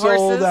fours, They the sold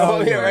horses. out.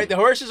 Oh yeah, right. The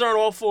horses aren't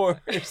all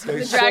four. They The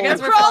sold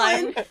dragons out. were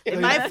crawling. It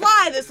might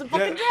fly. There's some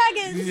fucking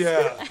dragons.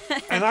 Yeah,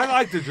 and I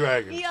like the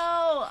dragon.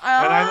 Yo.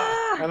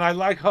 And I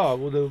like her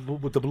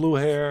with the blue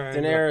hair.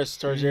 And Daenerys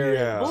Targaryen.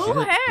 Yeah. Blue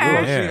hair.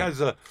 Well, hair. she has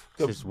the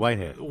Just white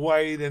hair.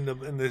 white and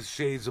the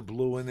shades of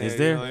blue in there. Is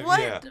there? You know? What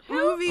Yeah.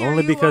 movie Only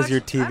are you because your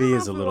watching? I TV don't know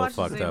is if a we little watch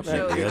the fucked same up show.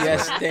 lately,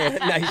 Yes, Dan.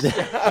 Nice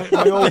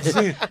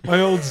job. my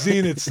old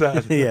Zenith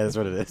set. Yeah, that's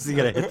what it is. You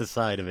gotta hit the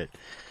side of it.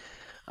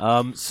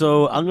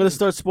 So I'm gonna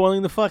start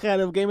spoiling the fuck out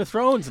of Game of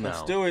Thrones now.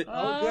 Let's do it.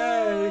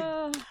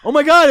 Okay. Oh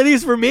my god, are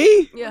these for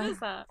me? Yeah. What is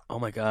that? Oh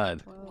my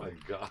god. Oh my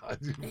God,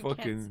 you I can't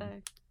fucking.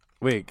 say.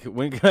 Wait,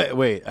 when can I,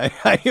 wait,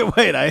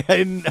 I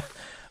didn't,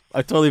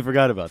 I totally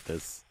forgot about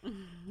this.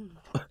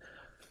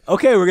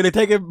 Okay, we're gonna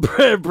take a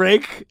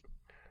break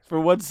for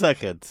 1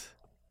 second.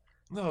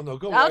 No,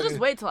 go. I'll right just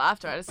in. wait till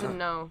after. I just didn't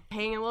know.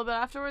 Hang a little bit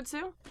afterwards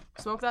too.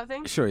 Smoke that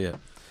thing. Sure, yeah.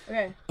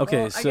 Okay. Okay,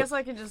 Well, I so- guess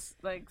I could just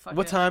like. Fuck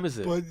What it. time is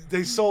it? But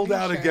they sold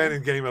out again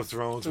in Game of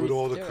Thrones with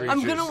all the do it. creatures.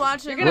 I'm gonna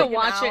watch it. You're in gonna like an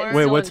watch it. hour. And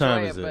Wait, still what time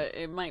enjoy is it? But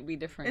it might be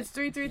different. It's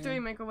 333.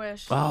 Make a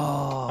wish.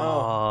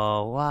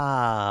 Oh,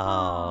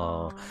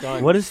 wow.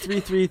 Done. What does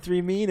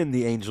 333 mean in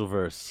the angel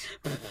verse?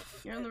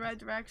 You're in the right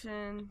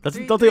direction.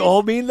 Don't they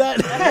all mean that?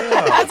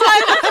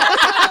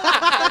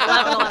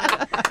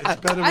 It's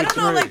better I with don't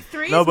know. three. Like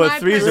three. No, is but my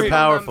threes are personal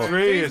powerful. Number.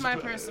 Three Three is- is my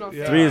personal.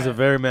 yeah. 3 is a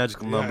very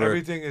magical Yeah, number.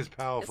 everything is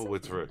powerful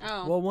with three.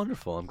 Oh. Well,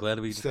 wonderful. I'm glad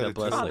we just Instead got of two.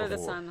 blessed. Father, the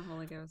Four. Son, the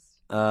Holy Ghost.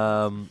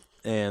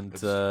 And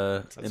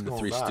That's in the going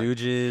Three back.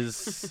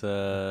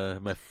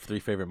 Stooges, my 3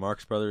 favorite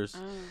Marx Brothers,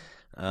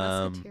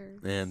 Musketeers.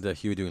 and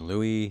Huey, Dewey, and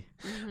Louie.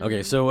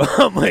 Okay, so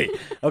wait.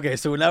 Okay,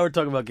 so now we're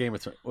talking about Game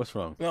of Thrones. What's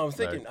wrong? No,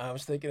 Sorry. I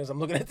was thinking as I'm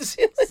looking at the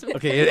ceiling.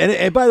 Okay,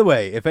 and by the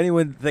way, if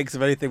anyone thinks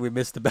of anything we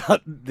missed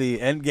about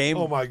the end game,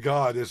 Oh my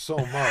God, there's so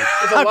much.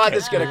 There's a lot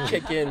that's gonna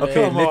kick in. Man.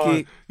 Okay, Come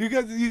Nikki.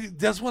 on.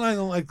 That's what I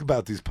don't like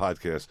about these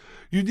podcasts.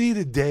 You need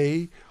a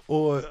day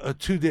or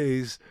 2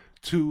 days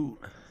to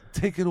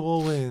take it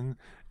all in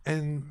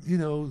and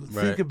think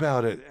Right.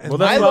 about it. And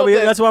well, I love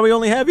that- that's why we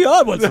only have you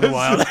on once in a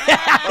while.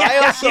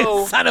 I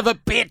also Son of a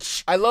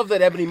bitch. I love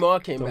that Ebony Maw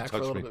came Don't back for a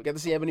touch little me. bit. Got to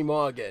see Ebony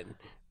Maw again.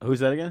 Who's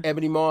that again?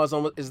 Ebony Maw is the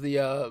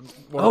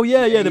one Oh of-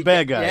 yeah, the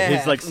bad guy. Yeah.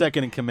 He's like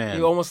second in command.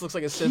 He almost looks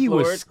like a Sith He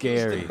was Lord.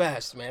 scary. He's the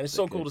best, man. It's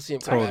so cool to see him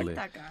come back. Totally.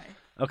 That guy.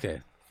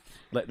 Okay,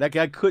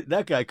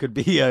 that guy could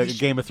be a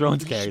Game of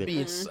Thrones He should, character.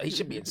 be in, he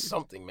should be in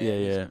something, man. Yeah,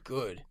 He's yeah.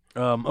 good.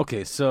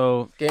 Okay,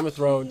 so Game of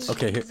Thrones.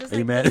 okay, here, just are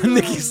you like- mad?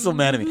 Nikki's still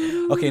mad at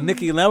me. Okay,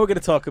 Nikki, now we're gonna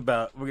talk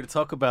about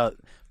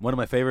one of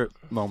my favorite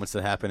moments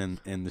that happened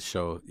in the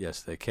show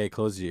yesterday. Okay,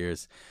 close your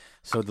ears.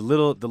 So the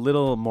little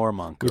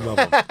Mormont girl. we love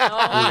them. Oh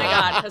my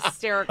God,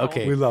 hysterical.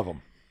 Okay. We love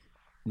them.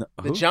 No,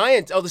 The who?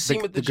 giant. Oh, the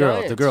scene with the girl,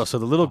 giant. the girl. So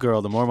the little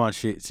girl, the Mormont,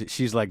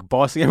 she's like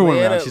bossing everyone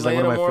Lyanna- around. She's like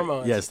one of my Lyanna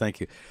Mormont. yes, thank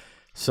you.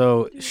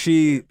 So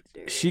she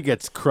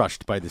gets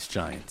crushed by this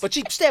giant. But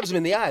she stabs him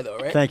in the eye, though,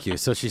 right? Thank you.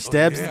 So she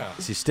stabs yeah.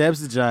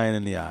 the giant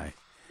in the eye,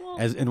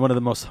 as in one of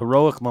the most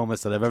heroic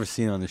moments that I've ever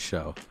seen on the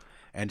show,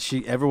 and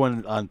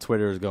everyone on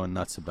Twitter is going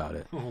nuts about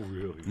it. Oh,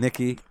 really?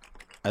 Nikki,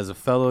 as a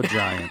fellow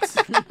giant,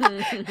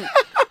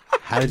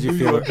 how did you knew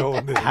you feel? were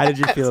going there. How did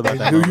you feel about I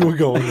that? knew you were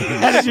going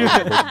there.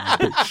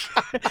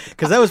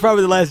 Because that was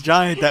probably the last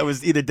giant that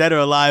was either dead or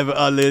alive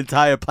on the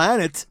entire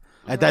planet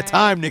at that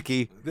time,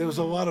 Nikki. There was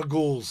a lot of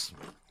ghouls.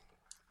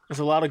 There's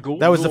a lot of ghouls.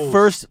 That was the Ghouls.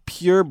 first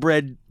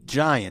purebred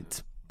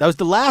giant. That was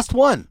the last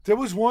one. There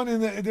was one in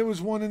the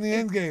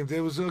end game.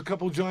 There was a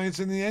couple giants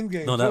in the end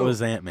game. No, that too.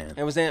 was Ant-Man.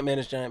 It was Ant-Man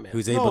as Giant Man.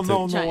 Who's No, able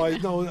no, to...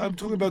 Giant. no. I'm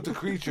talking about the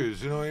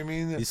creatures. You know what I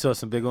mean? You saw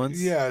some big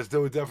ones? Yes, there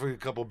were definitely a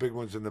couple big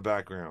ones in the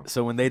background.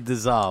 So when they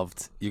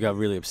dissolved, you got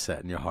really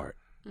upset in your heart.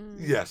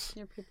 Yes.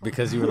 Your people.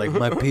 Because you were like,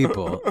 my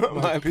people.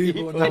 My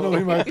people, not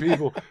only my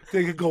people,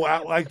 they could go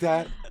out like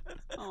that.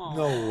 Aw.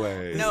 No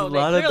way. No, a they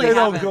lot of- clearly They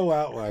don't haven't. go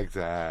out like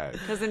that.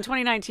 Because in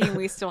 2019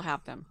 we still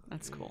have them.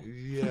 That's cool.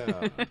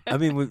 Yeah. I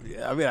mean,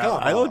 Come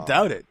I don't on.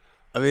 doubt it.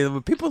 I mean,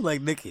 with people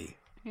like Nikki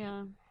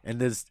Yeah. and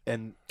this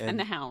and And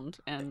the Hound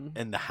and.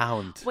 the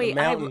Hound. Wait,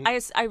 mountain.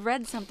 I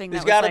read something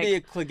There's that got was to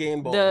like be a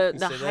Clegane ball. the You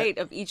the say that? height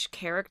of each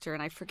character,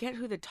 and I forget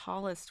who the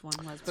tallest one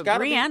was, but gotta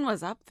be- Brienne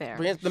was up there.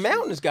 The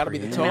mountain has got to be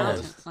the Brienne. The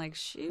mountain, tallest. like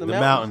shoot, the mountain.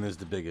 mountain is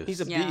the biggest.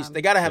 He's a Yeah. beast.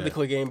 They got to have the Yeah.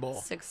 Clegane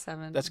ball.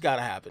 6'7". That's got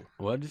to happen.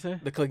 What did you say?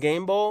 The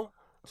Clegane ball.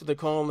 So they're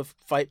calling the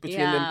fight between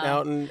the Yeah.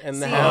 mountain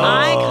and the See, hound.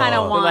 I kind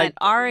Oh. of want Like,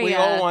 Arya, we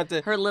all want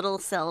the- her little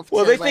self.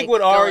 Well, to, they think like,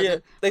 what go Arya.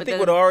 with They with think the-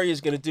 what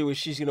Arya's going to do is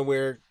she's going to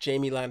wear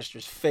Jaime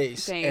Lannister's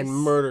face and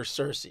murder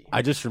Cersei.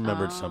 I just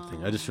remembered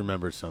something. I just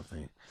remembered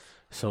something.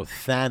 So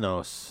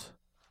Thanos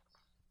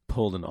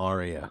pulled an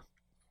Arya.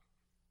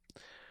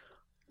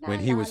 when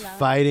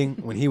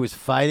he was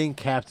fighting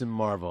Captain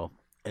Marvel,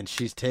 and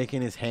she's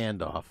taking his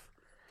hand off.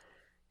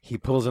 He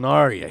pulls an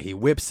Arya. He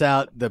whips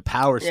out the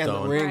Power Yeah, the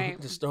Stone, ring,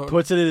 Right. the stone.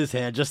 puts it in his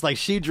hand, just like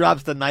she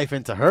drops the knife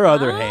into her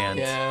other hand,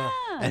 yeah.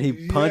 and he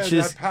Yeah,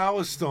 punches. that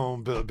Power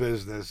Stone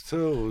business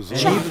too. was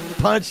And like- he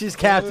punches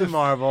Captain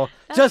Marvel,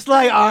 just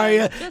like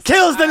Arya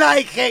kills the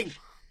Night King.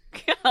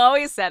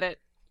 Always said it.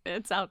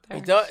 It's out there.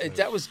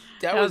 That was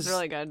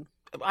really good.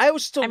 I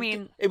was still. I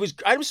mean- it was.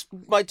 I was.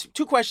 My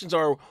two questions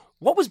are: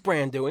 what was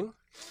Bran doing?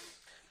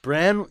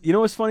 Bran, you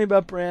know what's funny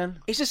about Bran?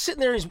 He's just sitting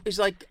there. He's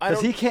like, I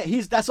Because don't. he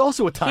can't. That's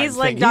also a time He's thing.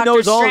 like he Doctor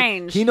knows all.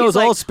 Strange. He knows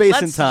He's all like, space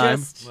 "Let's and time.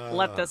 Just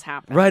let this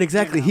happen. Right,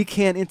 exactly. you know? He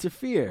can't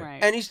interfere.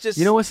 Right. And he's just.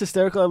 You know what's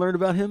hysterical I learned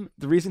about him?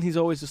 The reason he's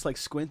always just like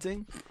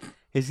squinting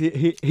is he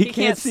can't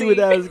can't see see.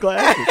 without his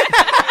glasses.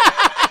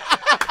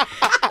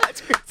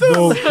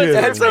 no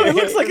kidding. So it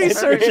looks like he's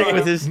searching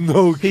with his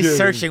No he's kidding.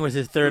 searching with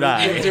his third The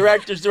eye.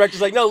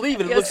 director's like, no, leave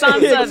it. It Yeah, looks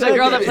Sansa, the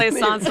girl that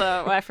Exactly. plays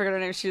Sansa, I forget her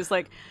name. She was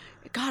like,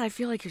 "God, I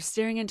feel like you're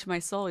staring into my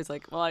soul." He's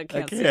like, "Well, I I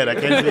can't see." can't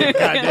see a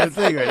goddamn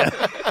thing right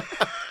now.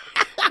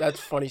 That's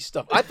funny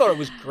stuff. I thought it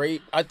was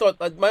great. I thought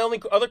my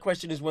only other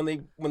question is when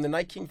the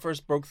Night King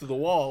first broke through the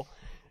wall,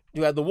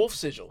 you had the wolf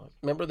sigil.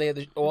 Remember, they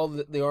had all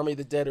the army of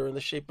the dead are in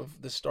the shape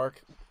of the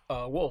Stark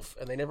wolf,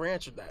 and they never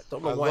answered that.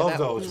 Don't know I why love that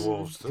those was.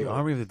 wolves too. The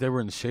army of the dead were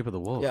in the shape of the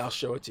wolf. Yeah, I'll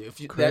show it to you.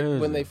 If you Crazy.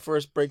 when they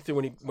first break through,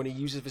 when he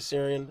uses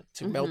Viserion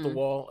to melt the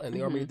wall, and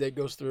the army of the dead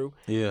goes through,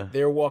 Yeah.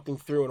 they're walking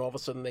through, and all of a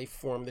sudden they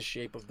form the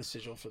shape of the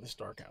sigil for the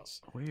Stark house.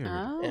 Weird.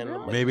 Oh, And I'm really?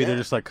 like, Maybe they're yeah,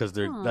 just like because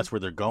that's where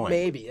they're going.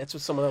 maybe that's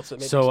what someone else said.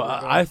 Maybe So that's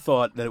where they're I going.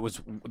 thought that it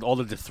was all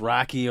the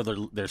Dothraki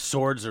or their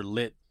swords are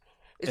lit.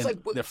 it's and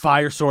like they're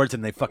fire swords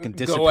and they fucking Go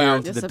disappear out.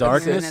 into the Disappear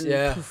darkness. and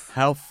Yeah. poof.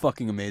 How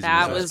fucking amazing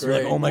That was was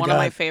that? Like, oh my one god. of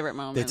my favorite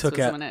moments. took was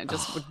out- when it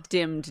just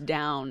dimmed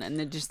down, and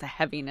then just the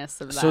heaviness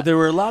of that. So there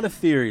were a lot of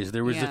theories.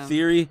 There was a Yeah.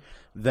 theory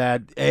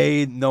that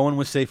no one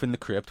was safe in the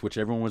crypt, which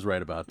everyone was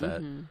right about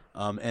that.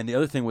 And the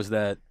other thing was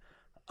that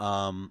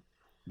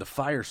the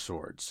fire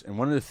swords. And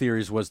one of the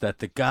theories was that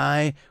the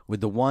guy with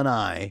the one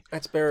eye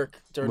that's Beric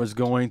was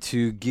going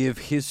to give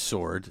his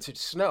sword to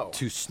Snow.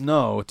 to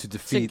Snow to to,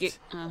 defeat.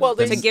 Well,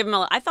 they- to give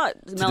I thought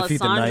defeat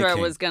the Night Melisandre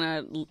King. was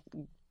gonna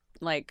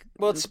like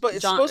Well, it's John,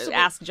 supposed to be-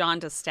 ask John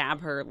to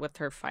stab her with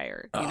her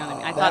fire. You know what I mean?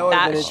 I That thought would've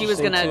that been she was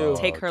interesting, gonna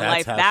too. take her That's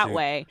life how that she-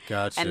 way,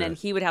 Gotcha. and then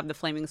he would have the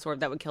flaming sword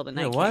that would kill the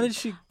Night Yeah, King. why did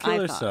she kill I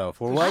thought.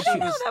 herself? Or I why don't she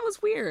know. That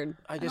was weird.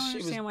 I I guess don't she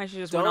was understand why she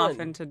just went off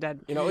done. into dead.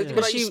 You know, Yeah.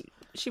 but I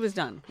she was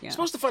done. Yeah.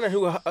 supposed to find out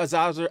who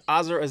Azar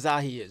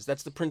Azahi is.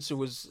 That's the prince who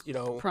was,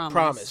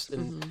 promised.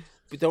 And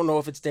we don't know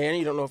if it's Danny.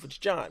 You don't know if it's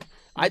John.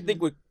 I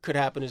think what could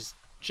happen is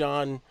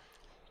John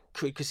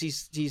could, because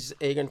he's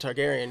Aegon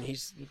Targaryen.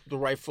 He's the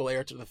rightful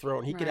heir to the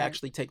throne. He could Right.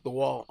 actually take the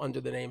wall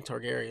under the name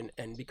Targaryen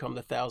and become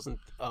the 1,000th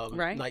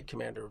Right. Knight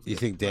Commander. Of You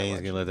think Danny's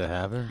Danny's gonna let that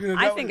happen? You know,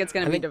 I that think was- it's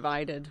going I to be think-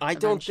 divided. I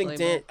don't think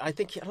eventually, Dan. I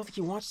don't think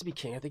he wants to be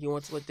king. I think he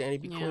wants to let Danny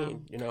be Yeah.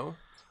 queen. You know.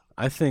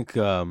 I think.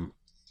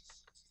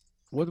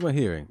 What am I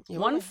hearing? but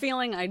One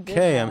feeling I did.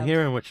 Okay, I'm have-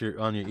 hearing what you're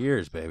on your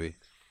ears, baby.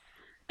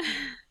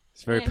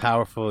 It's very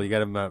powerful. You got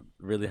them up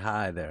really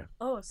high there.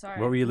 Oh, sorry.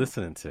 What were you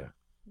listening to?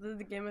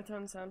 The Game of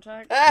Thrones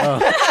soundtrack.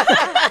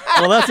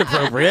 Well, that's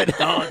appropriate.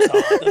 You're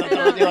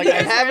like, I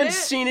guys haven't heard it?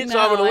 seen it, so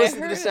No, I'm going to I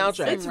listen to the heard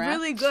soundtrack. It's rap.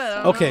 really good.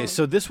 I don't Okay, know.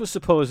 so this was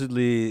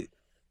supposedly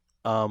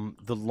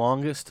the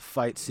longest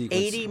fight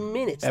sequence 80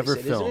 minutes. ever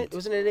they said, filmed. Isn't it?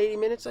 Wasn't it 80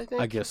 minutes? I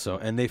think. I guess so,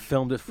 and they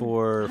filmed it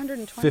for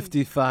 120.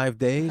 55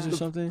 days or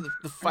something.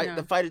 The fight. know.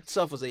 The fight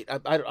itself was 8.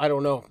 I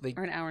don't know.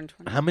 Or an hour and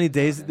 20. How many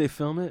days did they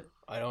film it?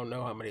 I don't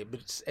know how many,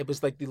 but it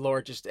was like the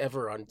largest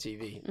ever on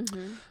TV.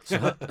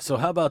 So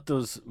how about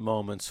those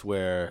moments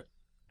where,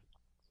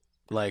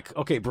 like,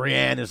 okay,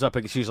 Brienne is up,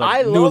 she's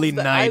like newly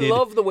knighted. I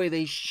love the way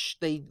they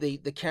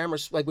the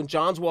cameras, like when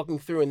John's walking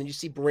through and then you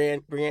see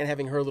Brienne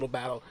having her little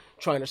battle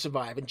trying to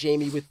survive, and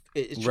Jamie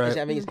is Right.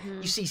 having his.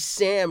 You see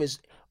Sam is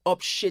up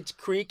Shit's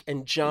Creek,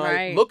 and John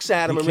Right. looks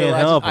at him He and can't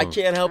realizes help I him.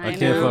 can't help I you. I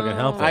can't know. fucking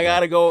help it. I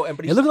gotta go. And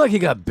but It he's, looked like he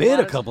got bit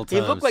a couple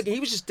times. it looked like he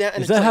was just down. and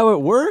Is it's that like- how it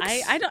works?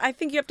 I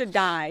think you have to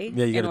die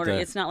Yeah, you in gotta order. die.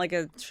 It's not like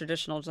a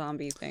traditional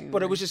zombie thing.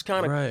 But it was just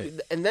kind of, Right.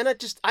 and then I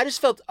just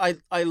felt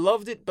I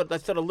loved it, but I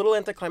felt a little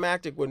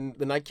anticlimactic when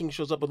the Night King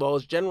shows up with all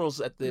his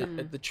generals at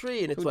the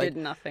tree, and it's who like,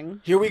 did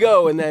nothing. here we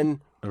go, and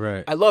then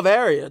Right. I love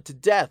Arya to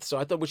death, so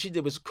I thought what she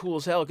did was cool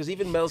as hell, because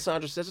even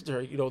Melisandre says it to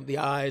her, the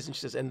eyes, and she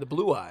says, and the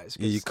blue eyes,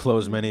 Yeah, you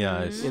close many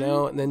eyes.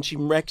 and then she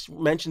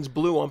mentions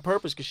blue on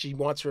purpose because she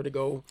wants her to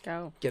go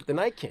Go. get the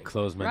Night King.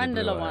 Close many Run,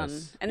 blue little eyes.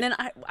 one. And then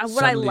what I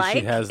Suddenly she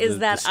like has is the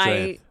that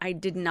strength. I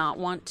did not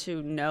want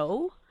to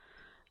know,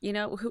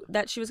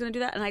 that she was going to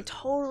do that, and I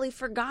totally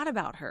forgot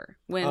about her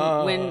when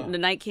the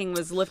Night King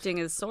was lifting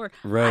his sword.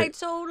 Right. I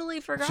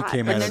totally forgot.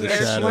 came and out of then the there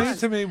she shadows. Explain was.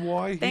 to me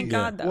why Thank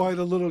God, though. why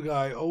the little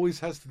guy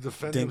always has to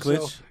defend Dinklage?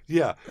 himself.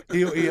 Yeah,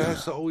 he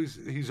has to always.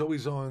 He's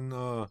always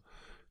on.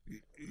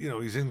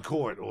 He's in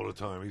court all the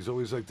time. He's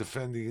always like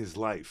defending his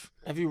life.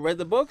 Have you read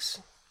the books?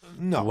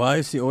 No, Why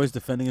is he always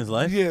defending his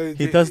life? Yeah,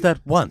 he does that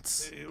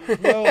once.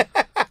 well,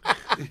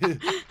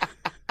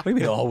 What do you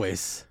mean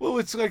always? Well,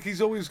 it's like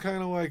he's always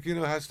kind of like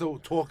has to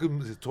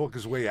talk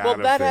his way out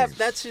Well, of things.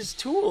 that's his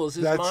tools,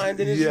 his mind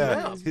and his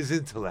mouth. his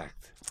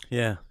intellect.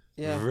 Yeah.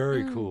 Yeah.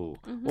 Very cool.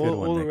 Good one,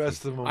 All the Nicky.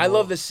 rest of them. I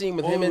love the scene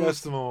with all him the and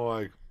rest of them are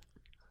like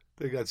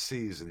they got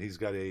C's and he's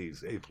got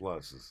A's, A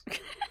pluses. Is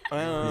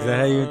that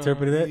how you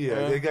interpreted it?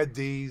 Yeah, they got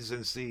D's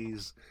and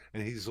C's,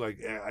 and he's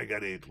like, I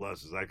got A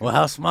pluses. Well,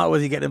 how smart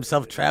was he getting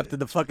himself trapped in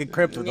the fucking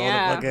crypt with all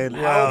Yeah. the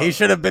fucking... Well- he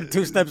should have been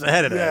 2 steps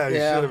ahead of Yeah, that. he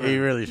Yeah. should have He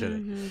been. really should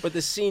have. But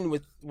the scene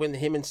with when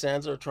him and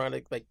Sansa are trying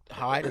to like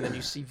hide, and then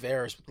you see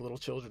Varys with the little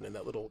children in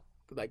that little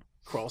like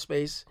crawl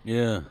space.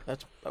 Yeah.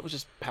 That was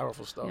just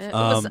powerful stuff. Yeah, it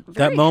was that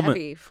very moment-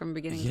 heavy from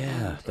beginning to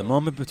Yeah, end. the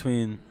moment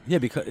between... Yeah,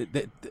 because...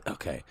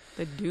 okay.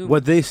 The doom.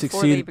 What they before they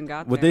succeed even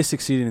got what there. they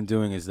succeeded in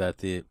doing is that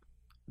the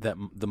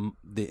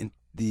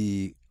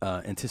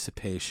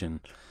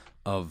anticipation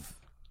of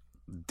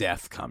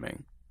death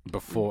coming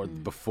before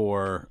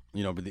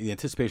the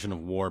anticipation of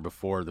war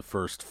before the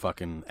first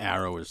fucking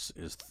arrow is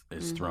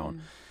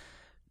thrown.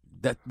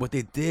 That what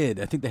they did,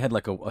 I think they had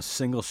like a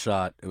single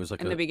shot. It was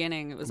like In the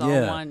beginning, it was all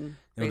Yeah. one.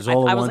 It was I-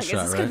 all a I was one like, shot,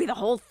 is this right? gonna be the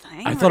whole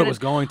thing? I Or thought it did- was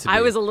going to be.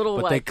 I was a little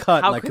but like, they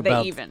cut how like could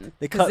about they even?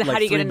 they 'Cause cut how like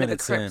do you 3 get into the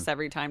minutes crypts in.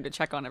 every time to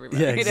check on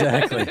everybody? Yeah, you know?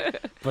 exactly.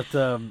 But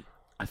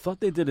I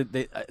thought they did it.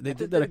 They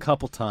did that a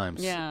couple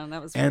times. Yeah,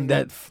 that was. And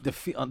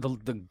pretty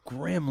the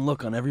grim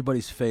look on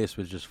everybody's face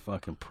was just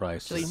fucking So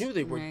priceless. they knew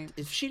they were. Right.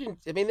 If she didn't,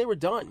 I mean, they were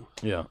done.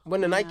 Yeah.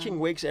 When the Night King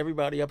wakes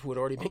everybody up who had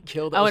already been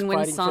killed. Oh, was and when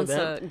fighting for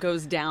them. Sansa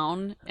goes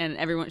down and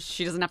everyone,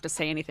 she doesn't have to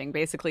say anything.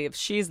 Basically, if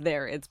she's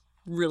there, it's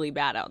really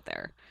bad out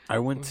there. I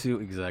went to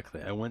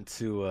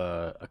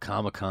a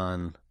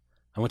Comic-Con.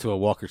 I went to a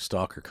Walker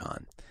Stalker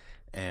Con,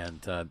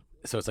 and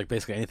so it's like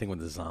basically anything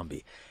with a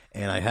zombie.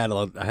 And I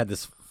had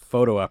this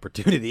photo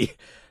opportunity,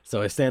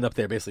 so I stand up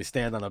there, basically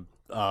stand on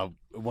a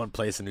one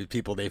place, and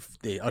people they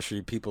usher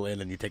you people in,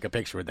 and you take a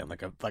picture with them,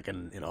 like a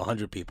fucking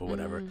 100 people,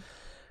 whatever.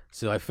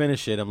 So I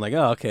finish it. I'm like,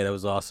 oh, okay, that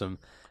was awesome.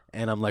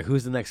 And I'm like,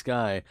 who's the next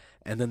guy?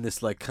 And then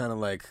this like kind of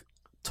like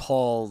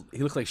tall, he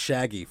looked like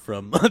Shaggy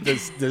from the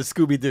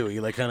Scooby Doo. He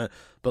like kind of,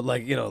 but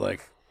like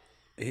like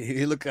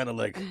he looked kind of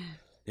like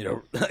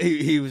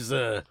he was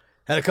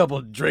had a couple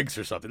of drinks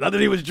or something. Not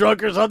that he was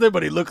drunk or something,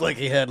 but he looked like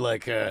he had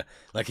like a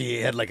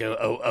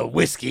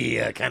whiskey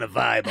kind of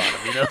vibe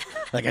on him,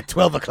 like a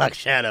 12 o'clock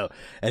shadow.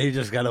 And he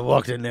just kind of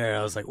walked in there.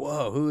 I was like,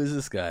 whoa, who is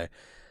this guy?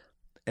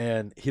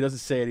 And he doesn't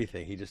say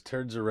anything. He just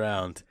turns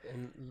around,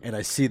 and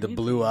I see the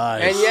blue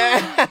eyes. And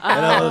yeah,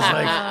 And I was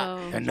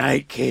like, the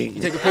Night King.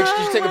 you take a picture.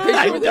 Just take a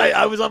picture with him.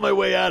 I was on my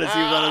way out as he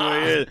was on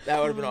his way in. That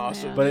would have been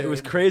awesome. But it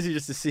was crazy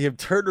just to see him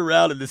turn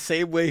around in the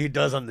same way he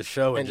does on the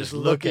show and just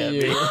look at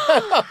me. you.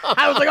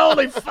 I was like,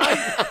 holy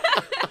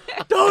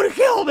fuck. Don't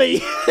kill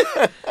me.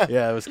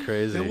 Yeah, it was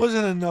crazy. There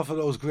wasn't enough of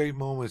those great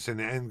moments in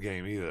the end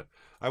game either.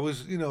 I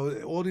was,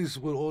 all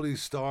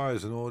these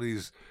stars and all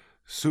these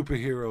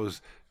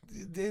superheroes.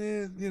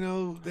 They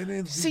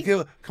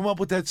didn't come up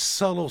with that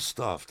subtle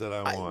stuff that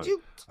I want.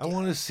 I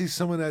want to see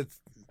some of that.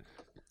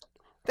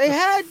 They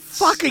had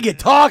fuck are you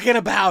talking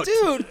about?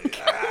 dude.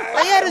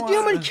 They had to do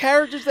how many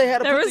characters they had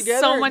to There put was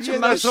together. so much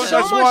emotion.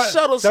 So much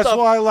subtle stuff. That's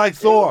why I like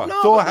Thor.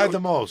 No, Thor but had the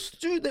most.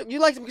 Dude, you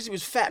liked him because he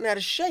was fat and out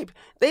of shape.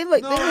 They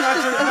like. No, they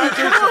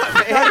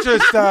not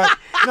just that.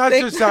 Not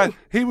just that.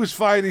 He was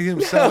fighting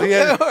himself. He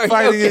had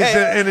fighting his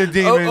inner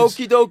demons.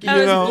 Okie dokie.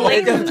 That was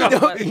blatant. Okie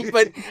dokie.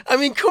 But I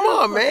mean, come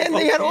on, man.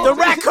 They had all The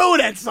raccoon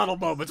had subtle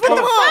moments. What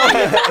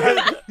the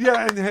fuck?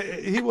 Yeah,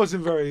 and he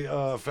wasn't very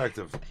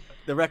effective.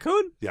 The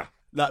raccoon? Yeah.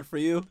 Not for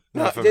you?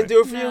 Not for Didn't me.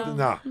 do it for you.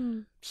 Nah.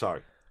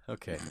 Sorry.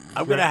 Okay.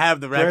 I'm going to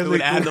have the Bradley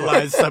raccoon Cooper.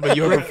 analyze some of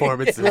your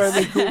performances.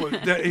 Bradley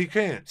Cooper, he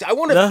can't. So I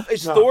wonder, No?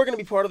 is No. Thor going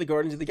to be part of the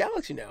Guardians of the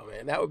Galaxy now,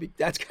 man?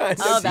 That's kind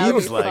of. Oh, that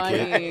would Seems be like funny.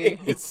 it.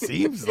 It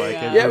seems like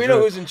it. Yeah, we know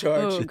who's in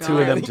charge. Oh, The two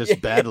of them God.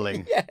 just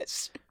battling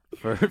Yes,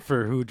 for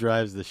who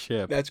drives the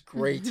ship. that's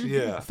great.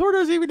 Yeah. Thor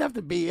doesn't even have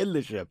to be in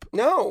the ship.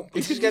 No,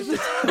 he just gets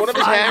one of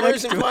his Fly hammers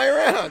next and to fly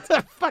around.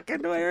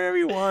 Fucking wherever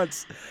he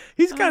wants.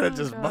 He's kind of Oh,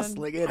 just God.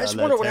 bustling in. I just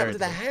on wonder that what happened to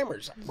the territory.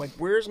 hammers. Like,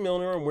 where's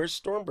Milner and where's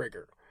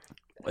Stormbreaker?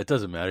 It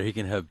doesn't matter. He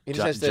can have He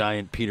just has to-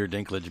 giant Peter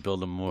Dinklage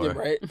build him more. Yeah,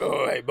 right?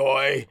 Oh, hey,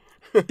 boy.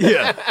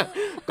 Yeah.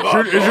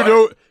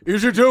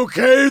 Is it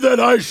okay that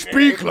I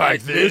speak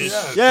like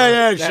this?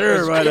 Yeah, sure,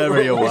 was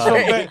whatever you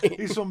great. want.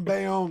 He's from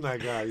Bayonne,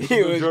 that guy. He's He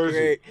from New was Jersey.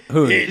 great.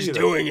 Who? He's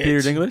doing it. Peter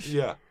Dinklage?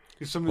 Yeah.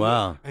 He's from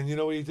Wow. And you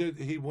know what he did?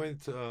 He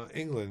went to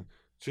England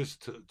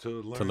just to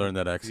learn. To learn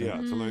that accent. Yeah,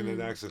 to learn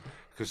that accent.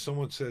 Because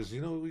someone says,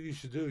 you know what you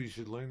should do? You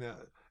should learn that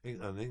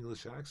an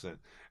English accent.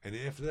 And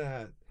after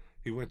that,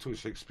 he went to a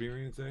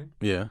Shakespearean thing.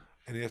 Yeah,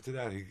 And after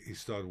that, he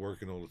started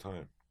working all the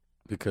time.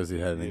 because he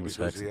had an Yeah, English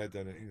because accent. he had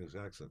that English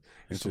accent.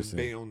 He's from Interesting.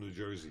 Bayonne, New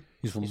Jersey.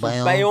 He's from He's from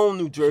Bayonne. Bayonne,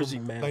 New Jersey,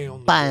 man.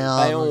 Bayonne,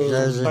 Bayonne, New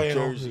Jersey. Bayonne,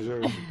 Bayonne, Jersey. New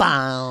Jersey.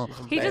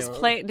 He just Bayonne.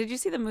 played. Did you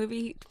see the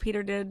movie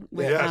Peter did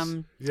with Yes,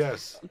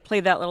 yes.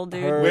 played that little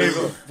dude? Her Wave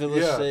of-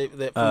 Village yeah. Save-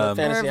 the- Um, from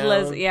the Fantasy Merv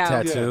Les- Island. yeah,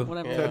 Tattoo.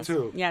 whatever. Yeah. it was.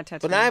 Tattoo. Yeah,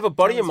 tattoo. But now I have a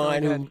buddy That of was really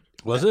mine who good.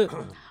 Was it?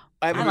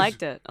 I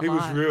liked it a he was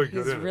lot. really good He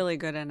was in it. really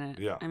good in it.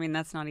 Yeah. I mean,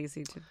 that's not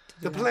easy to do.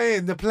 The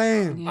that.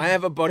 plane. I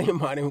have a buddy of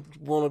mine who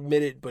won't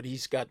admit it, but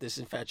he's got this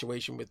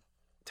infatuation with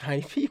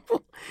tiny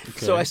people.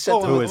 So I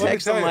sent him who a is it?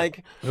 text. I'm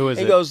like, Who is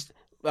he it? goes,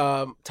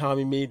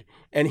 Tommy Mead.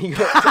 And he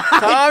goes,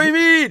 Tommy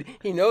Mead.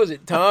 He knows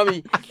it,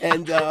 Tommy.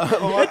 And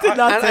It did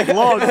not take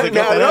long to get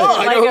that no, out.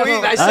 I know.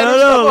 I I send him don't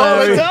know, stuff all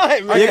the Larry.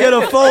 time. You get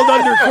a fold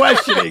under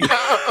questioning.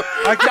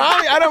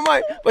 Tommy, I don't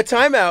mind. But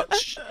time out.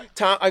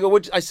 Tom, I go.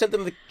 I sent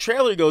them the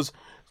trailer. He goes,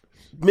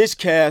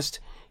 miscast.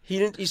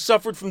 He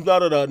suffered from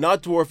da-da-da,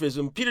 not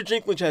dwarfism. Peter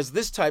Dinklage has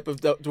this type of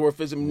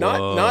dwarfism,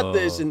 not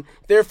this, and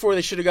therefore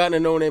they should have gotten a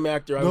no-name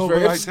actor. I was No, very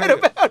but I upset tell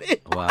you- about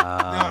it. No,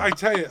 Wow. I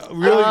tell you,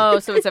 really. Oh,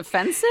 so it's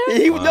offensive?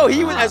 He was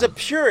as a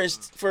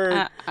purist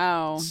for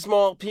Oh.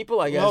 small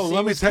people, I guess. No, he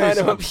let me was tell you kind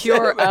of something. upset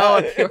Pure.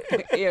 about Oh,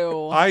 it. pure.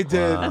 Ew. I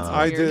did. Wow.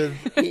 I Weird.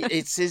 did.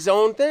 It's his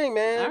own thing,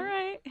 man. All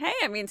right. Hey,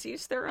 I mean, to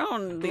each their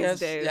own these Yes,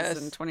 days yes.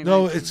 in 2019.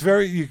 No, it's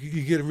very. You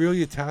get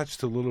really attached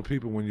to little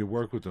people when you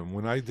work with them.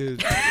 When I did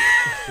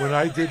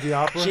the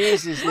opera.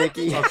 Jesus,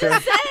 Nikki. Okay.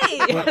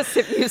 Yes,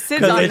 if you sit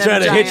Because on they them try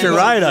to hitch a giants.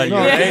 ride on you, No,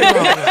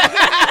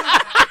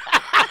 right?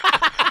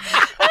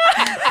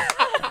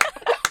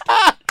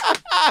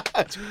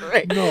 That's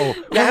great. No.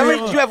 Now, how many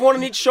did you have one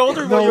on each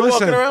shoulder while No, you're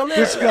listen. walking around there?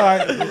 This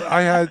guy,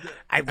 I had.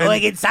 I'm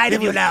going inside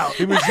of you now.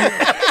 He was.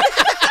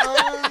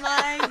 Oh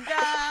my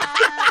god.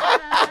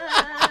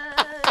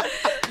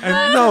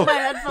 And no, My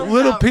headphones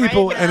little out right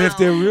people, and if now.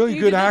 they're really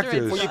You good can do it.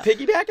 actors. Were you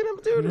piggybacking him,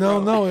 dude? or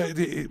No,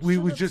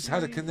 we just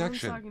had a I'm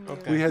connection. talking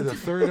to you. We had a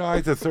third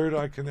eye to third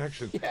eye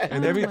connection,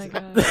 and Oh every. my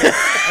God.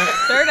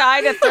 Third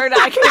eye to third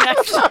eye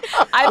connection.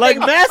 I Like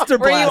think, Master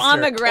were you on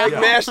Blaster. the ground?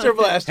 Master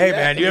Blaster. Hey,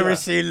 man, you ever Yeah.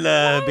 seen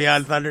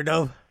Beyond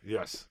Thunderdome?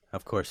 Yes,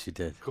 Of course you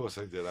did. of course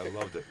I did. I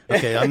loved it.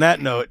 Okay, on that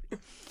note,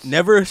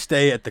 never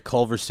stay at the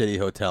Culver City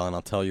Hotel, and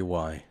I'll tell you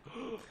why.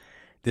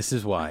 This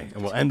is why.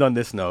 And we'll end on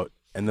this note,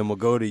 and then we'll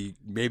go to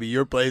maybe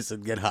your place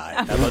and get high.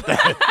 How about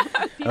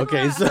that?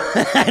 Okay, so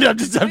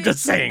I'm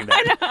just saying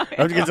that.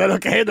 Is that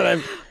okay? That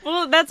I'm.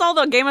 Well, that's all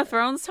the Game of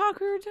Thrones talk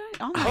we were doing.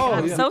 Oh my God,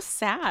 I'm yeah. so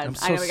sad. I'm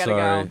so we gotta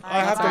sorry. go. I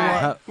have to all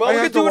right. watch. Well, I we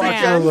have could to do it watch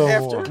again a little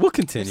after. more. We'll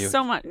continue.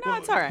 So much. No,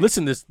 it's all right.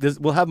 Listen, this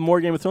we'll have more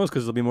Game of Thrones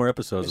because there'll be more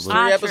episodes. There's We'll-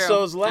 3 true.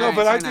 episodes left. No, Alright,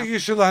 but I fair think enough. you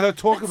should let her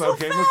talk about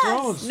Game of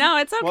Thrones. No,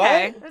 it's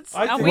okay.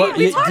 I No, think-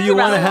 we What, talked do you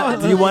want to about have?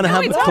 it. Do you want to No,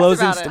 have we the talked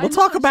closing? about it. We'll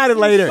talk about it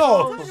later.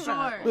 No.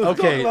 Sure.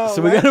 Okay, about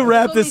so we it. got to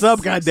wrap this up,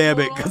 Only 6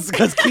 goddammit,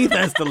 because Keith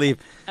has to leave.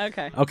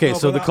 Okay. Okay, No,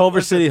 so but the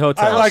Culver City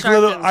Hotel. I like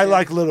little. Sharpton, I too.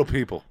 like little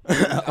people,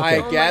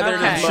 I gathered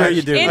Okay. as Sure much.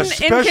 you do. In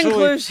Especially-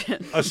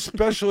 conclusion.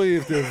 especially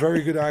if they're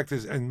very good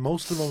actors, and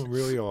most of them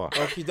really are.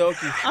 Okie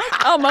dokie.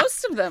 Oh,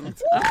 most of them.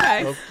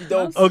 Okay. Okie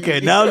dokie. Okay,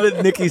 now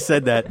that Nikki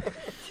said that.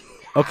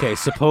 Okay,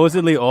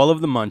 supposedly all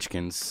of the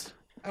Munchkins,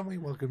 And we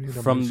welcome you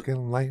to From-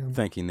 Munchkin Land.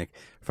 thank you, Nick,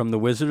 from The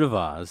Wizard of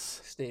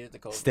Oz, Stayed at the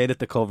cold. stayed at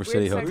the Culver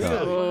City Weird sex Hotel.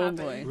 stuff. Oh What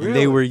boy. happened? And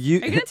they were Are you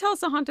gonna you tell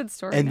us a haunted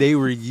story? and they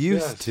were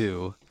used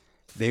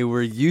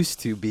Yes.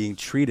 to being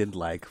treated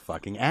like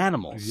fucking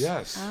animals.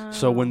 Yes.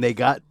 So when they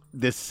got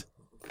this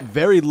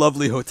very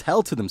lovely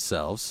hotel to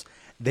themselves,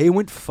 they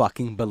went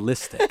fucking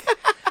ballistic.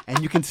 And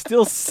you can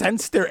still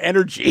sense their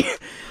energy.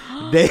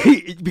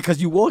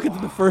 Because you walk into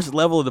the first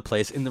level of the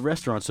place in the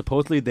restaurant,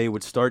 supposedly they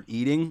would start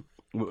eating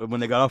when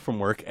they got off from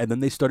work, and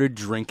then they started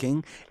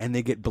drinking, and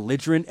they get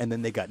belligerent, and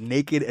then they got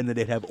naked, and then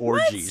they'd have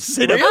orgies.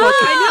 They'd have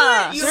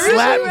fucking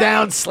slap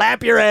down,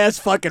 slap your ass,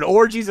 fucking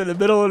orgies in the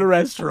middle of the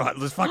restaurant.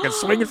 Just fucking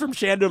swinging from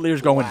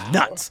chandeliers, going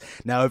nuts.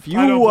 Now, if you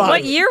I don't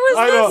What year was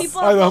I this? know.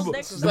 People I have know. little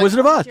dicks. The Wizard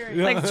of Oz.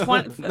 Like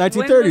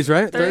 1930s,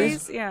 right?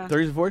 30s, yeah.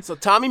 30s and 40s? So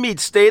Tommy Mead,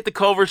 stay at the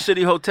Culver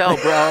City Hotel,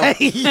 bro.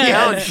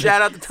 Yeah.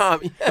 Shout out to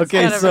Tommy.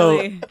 Okay, got a so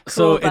really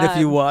so cool and if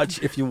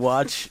you vibe.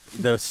 watch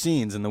the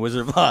scenes in The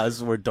Wizard of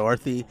Oz where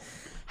Dorothy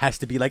has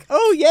to be like,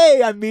 "Oh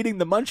yay, I'm meeting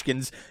the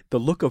Munchkins," the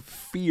look of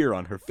fear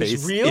on her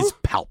face real? is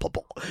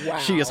palpable. Wow.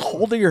 She is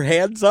holding her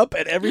hands up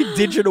at every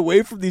digit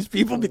away from these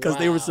people because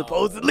they were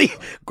supposedly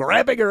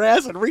grabbing her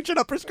ass and reaching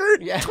up her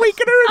skirt, Yes.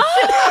 tweaking her. And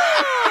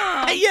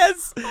shit.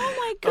 Yes. Oh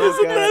my God,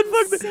 Isn't that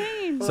that's fucked?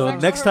 insane. So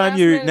Sexual next time harassment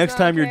you're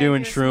is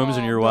doing okay if you're shrooms and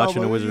small. you're No, watching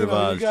but, The Wizard of you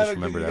Oz, gotta- just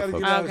remember you that, gotta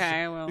folks. give us- Okay,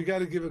 I will. You got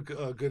to give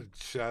a good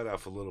shout out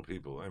for little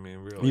people. I mean,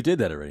 really. You did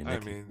that already, I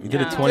Nick. mean, You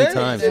did it Yeah. 20 did it,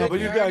 times. did No, it. but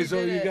you You already guys, are,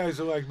 did you it. guys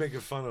are like making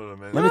fun of them,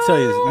 man. Let me tell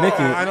you, Nicky,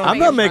 I don't I'm make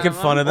not fun making of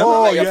fun of them. them.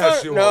 Oh, Make yes,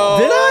 fun- you no. are.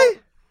 Did I?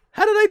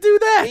 How did I do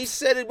that? He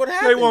said it. What They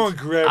happened? won't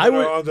grab I her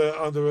would-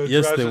 under a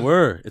Yes, dress they and-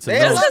 were. It's a They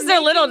known. don't- Because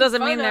they're little doesn't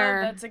Fun mean of,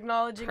 they're that's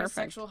acknowledging perfect. a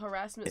sexual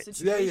harassment Yeah,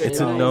 situation. yeah, It's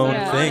a It's known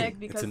ironic thing.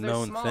 because It's a they're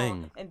known small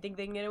thing. and think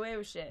they can get away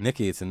with shit.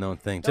 Nikki, it's a known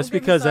thing. Don't Just get me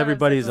because started on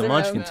everybody's a sexual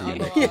munchkin to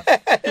you, harassment.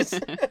 Nikki. Yes.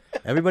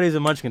 Everybody's a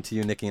munchkin to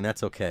you, Nikki, and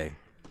that's okay.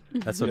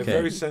 That's They're okay.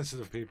 very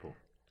sensitive people.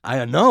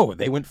 I know.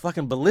 They went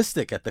fucking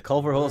ballistic at the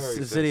Culver Very City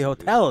sensitive.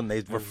 Hotel, and they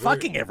were They're very-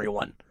 fucking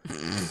everyone.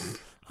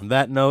 On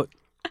that note,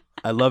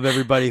 I love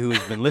everybody who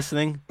has been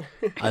listening.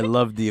 I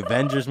love the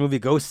Avengers movie.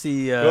 Go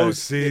see. Go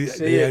see see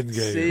the it, end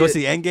game. see Go it.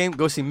 see Endgame.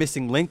 Go see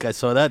Missing Link. I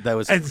saw that. That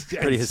was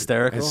pretty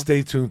hysterical. And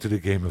stay tuned to the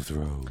Game of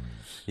Thrones.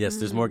 Yes,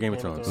 there's more Game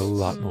of Thrones. A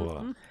lot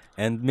more.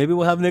 And maybe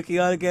we'll have Nikki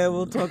on again.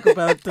 We'll talk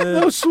about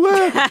No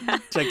sweat.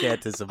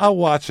 gigantism. I'll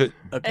watch it.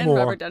 And more.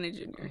 Robert Downey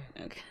Jr.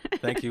 Okay.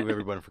 Thank you,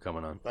 everyone, for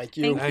coming on. Thank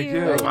you. Thank you.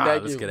 you. Wow,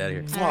 Thank let's you. get out of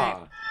here.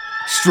 Mwah.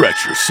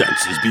 Stretch your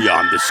senses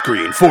beyond the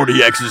screen.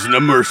 4DX is an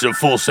immersive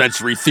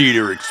full-sensory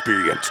theater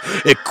experience,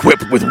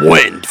 equipped with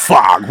wind,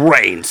 fog,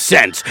 rain,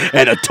 scents,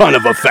 and a ton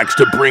of effects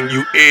to bring you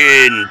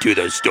into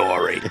the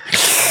story.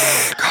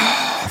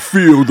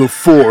 Feel the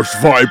Force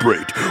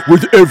vibrate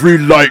with every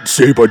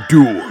lightsaber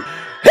duel.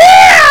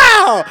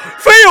 Yeah!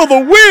 Feel the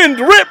wind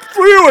rip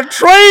through a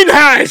train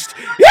heist.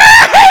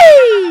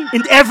 Yay!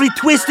 And every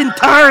twist and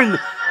turn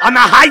on the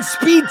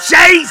high-speed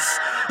chase.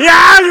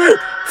 Yeah!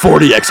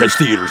 4DX has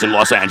theaters in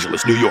Los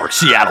Angeles, New York,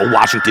 Seattle,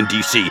 Washington,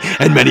 D.C.,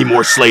 and many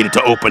more slated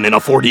to open in a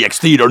 4DX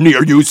theater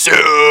near you soon.